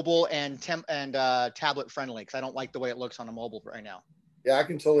it mobile and tablet friendly, because I don't like the way it looks on a mobile right now. Yeah, I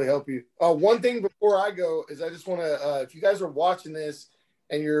can totally help you. One thing before I go is I just want to, if you guys are watching this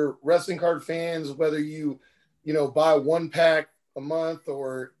and you're wrestling card fans, whether you buy one pack a month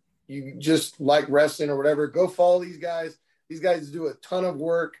or you just like wrestling or whatever, go follow these guys. These guys do a ton of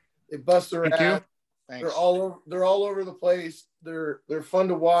work. They bust their ass. They're all over the place. They're fun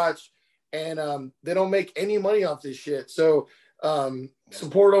to watch. And they don't make any money off this shit. So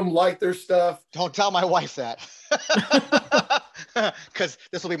Support them, like their stuff. Don't tell my wife that, because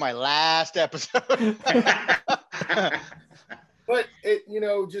this will be my last episode. But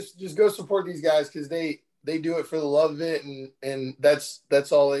just go support these guys because they do it for the love of it, and that's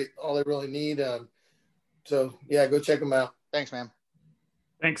all they really need. So yeah, go check them out. Thanks, man.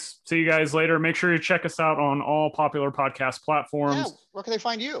 Thanks. See you guys later. Make sure you check us out on all popular podcast platforms. Yeah, where can they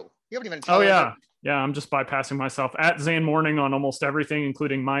find you? You haven't even Oh, told yeah. Yeah, I'm just bypassing myself. At Zan Morning on almost everything,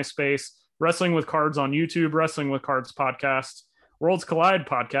 including MySpace, Wrestling with Cards on YouTube, Wrestling with Cards podcast, Worlds Collide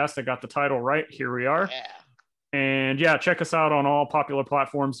podcast. I got the title right. Here we are. Yeah. And yeah, check us out on all popular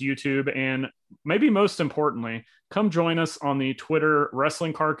platforms, YouTube, and maybe most importantly, come join us on the Twitter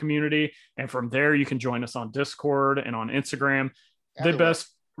Wrestling Card community. And from there, you can join us on Discord and on Instagram. Everywhere. The best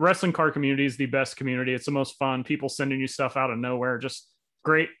wrestling card community is the best community. It's the most fun. People sending you stuff out of nowhere. Just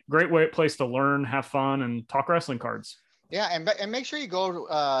great place to learn, have fun, and talk wrestling cards. Yeah, and make sure you go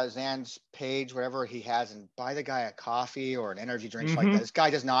to Zan's page, whatever he has, and buy the guy a coffee or an energy drink like that. This guy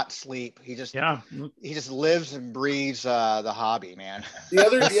does not sleep. He just lives and breathes the hobby, man. The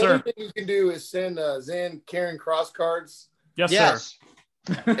other thing you can do is send Zan Karen cross cards. Yes,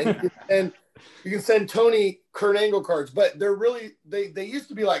 sir. And you can send Tony Kurt Angle cards, but they're really they used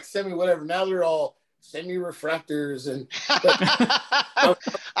to be like semi whatever. Now they're all semi refractors and.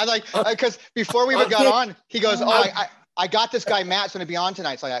 I like because before we even got on, he goes, "Oh, I got this guy Matt's going to be on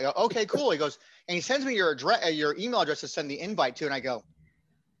tonight." So I go, "Okay, cool." He goes, and he sends me your address, your email address to send the invite to, and I go,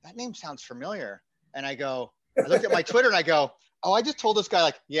 "That name sounds familiar." And I looked at my Twitter and I go, "Oh, I just told this guy,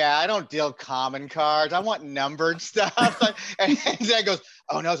 like, yeah, I don't deal common cards. I want numbered stuff." And Zan goes,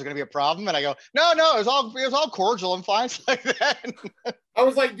 "Oh no, is it going to be a problem?" And I go, "No, it was all cordial and fine." It's like that. I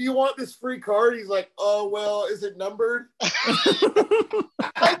was like, "Do you want this free card?" He's like, "Oh, well, is it numbered?"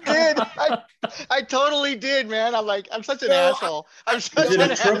 I did. I totally did, man. I'm like, I'm such an asshole. Is it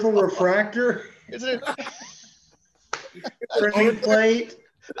a triple refractor? Is it? Frame plate?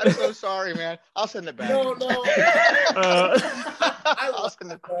 I'm so sorry, man. I'll send it back. No. I'll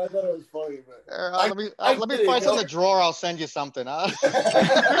send it back. I thought it was funny, but let me find some in the drawer. I'll send you something.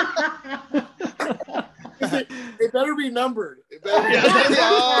 It better be numbered.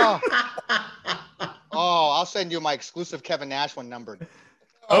 I'll send you my exclusive Kevin Nash one numbered.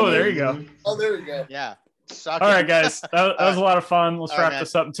 Oh, there you go. Oh, there we go. Yeah. All right, guys. That was a lot of fun. Let's wrap right,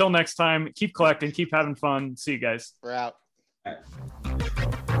 this up. Until next time, keep collecting, keep having fun. See you guys. We're out.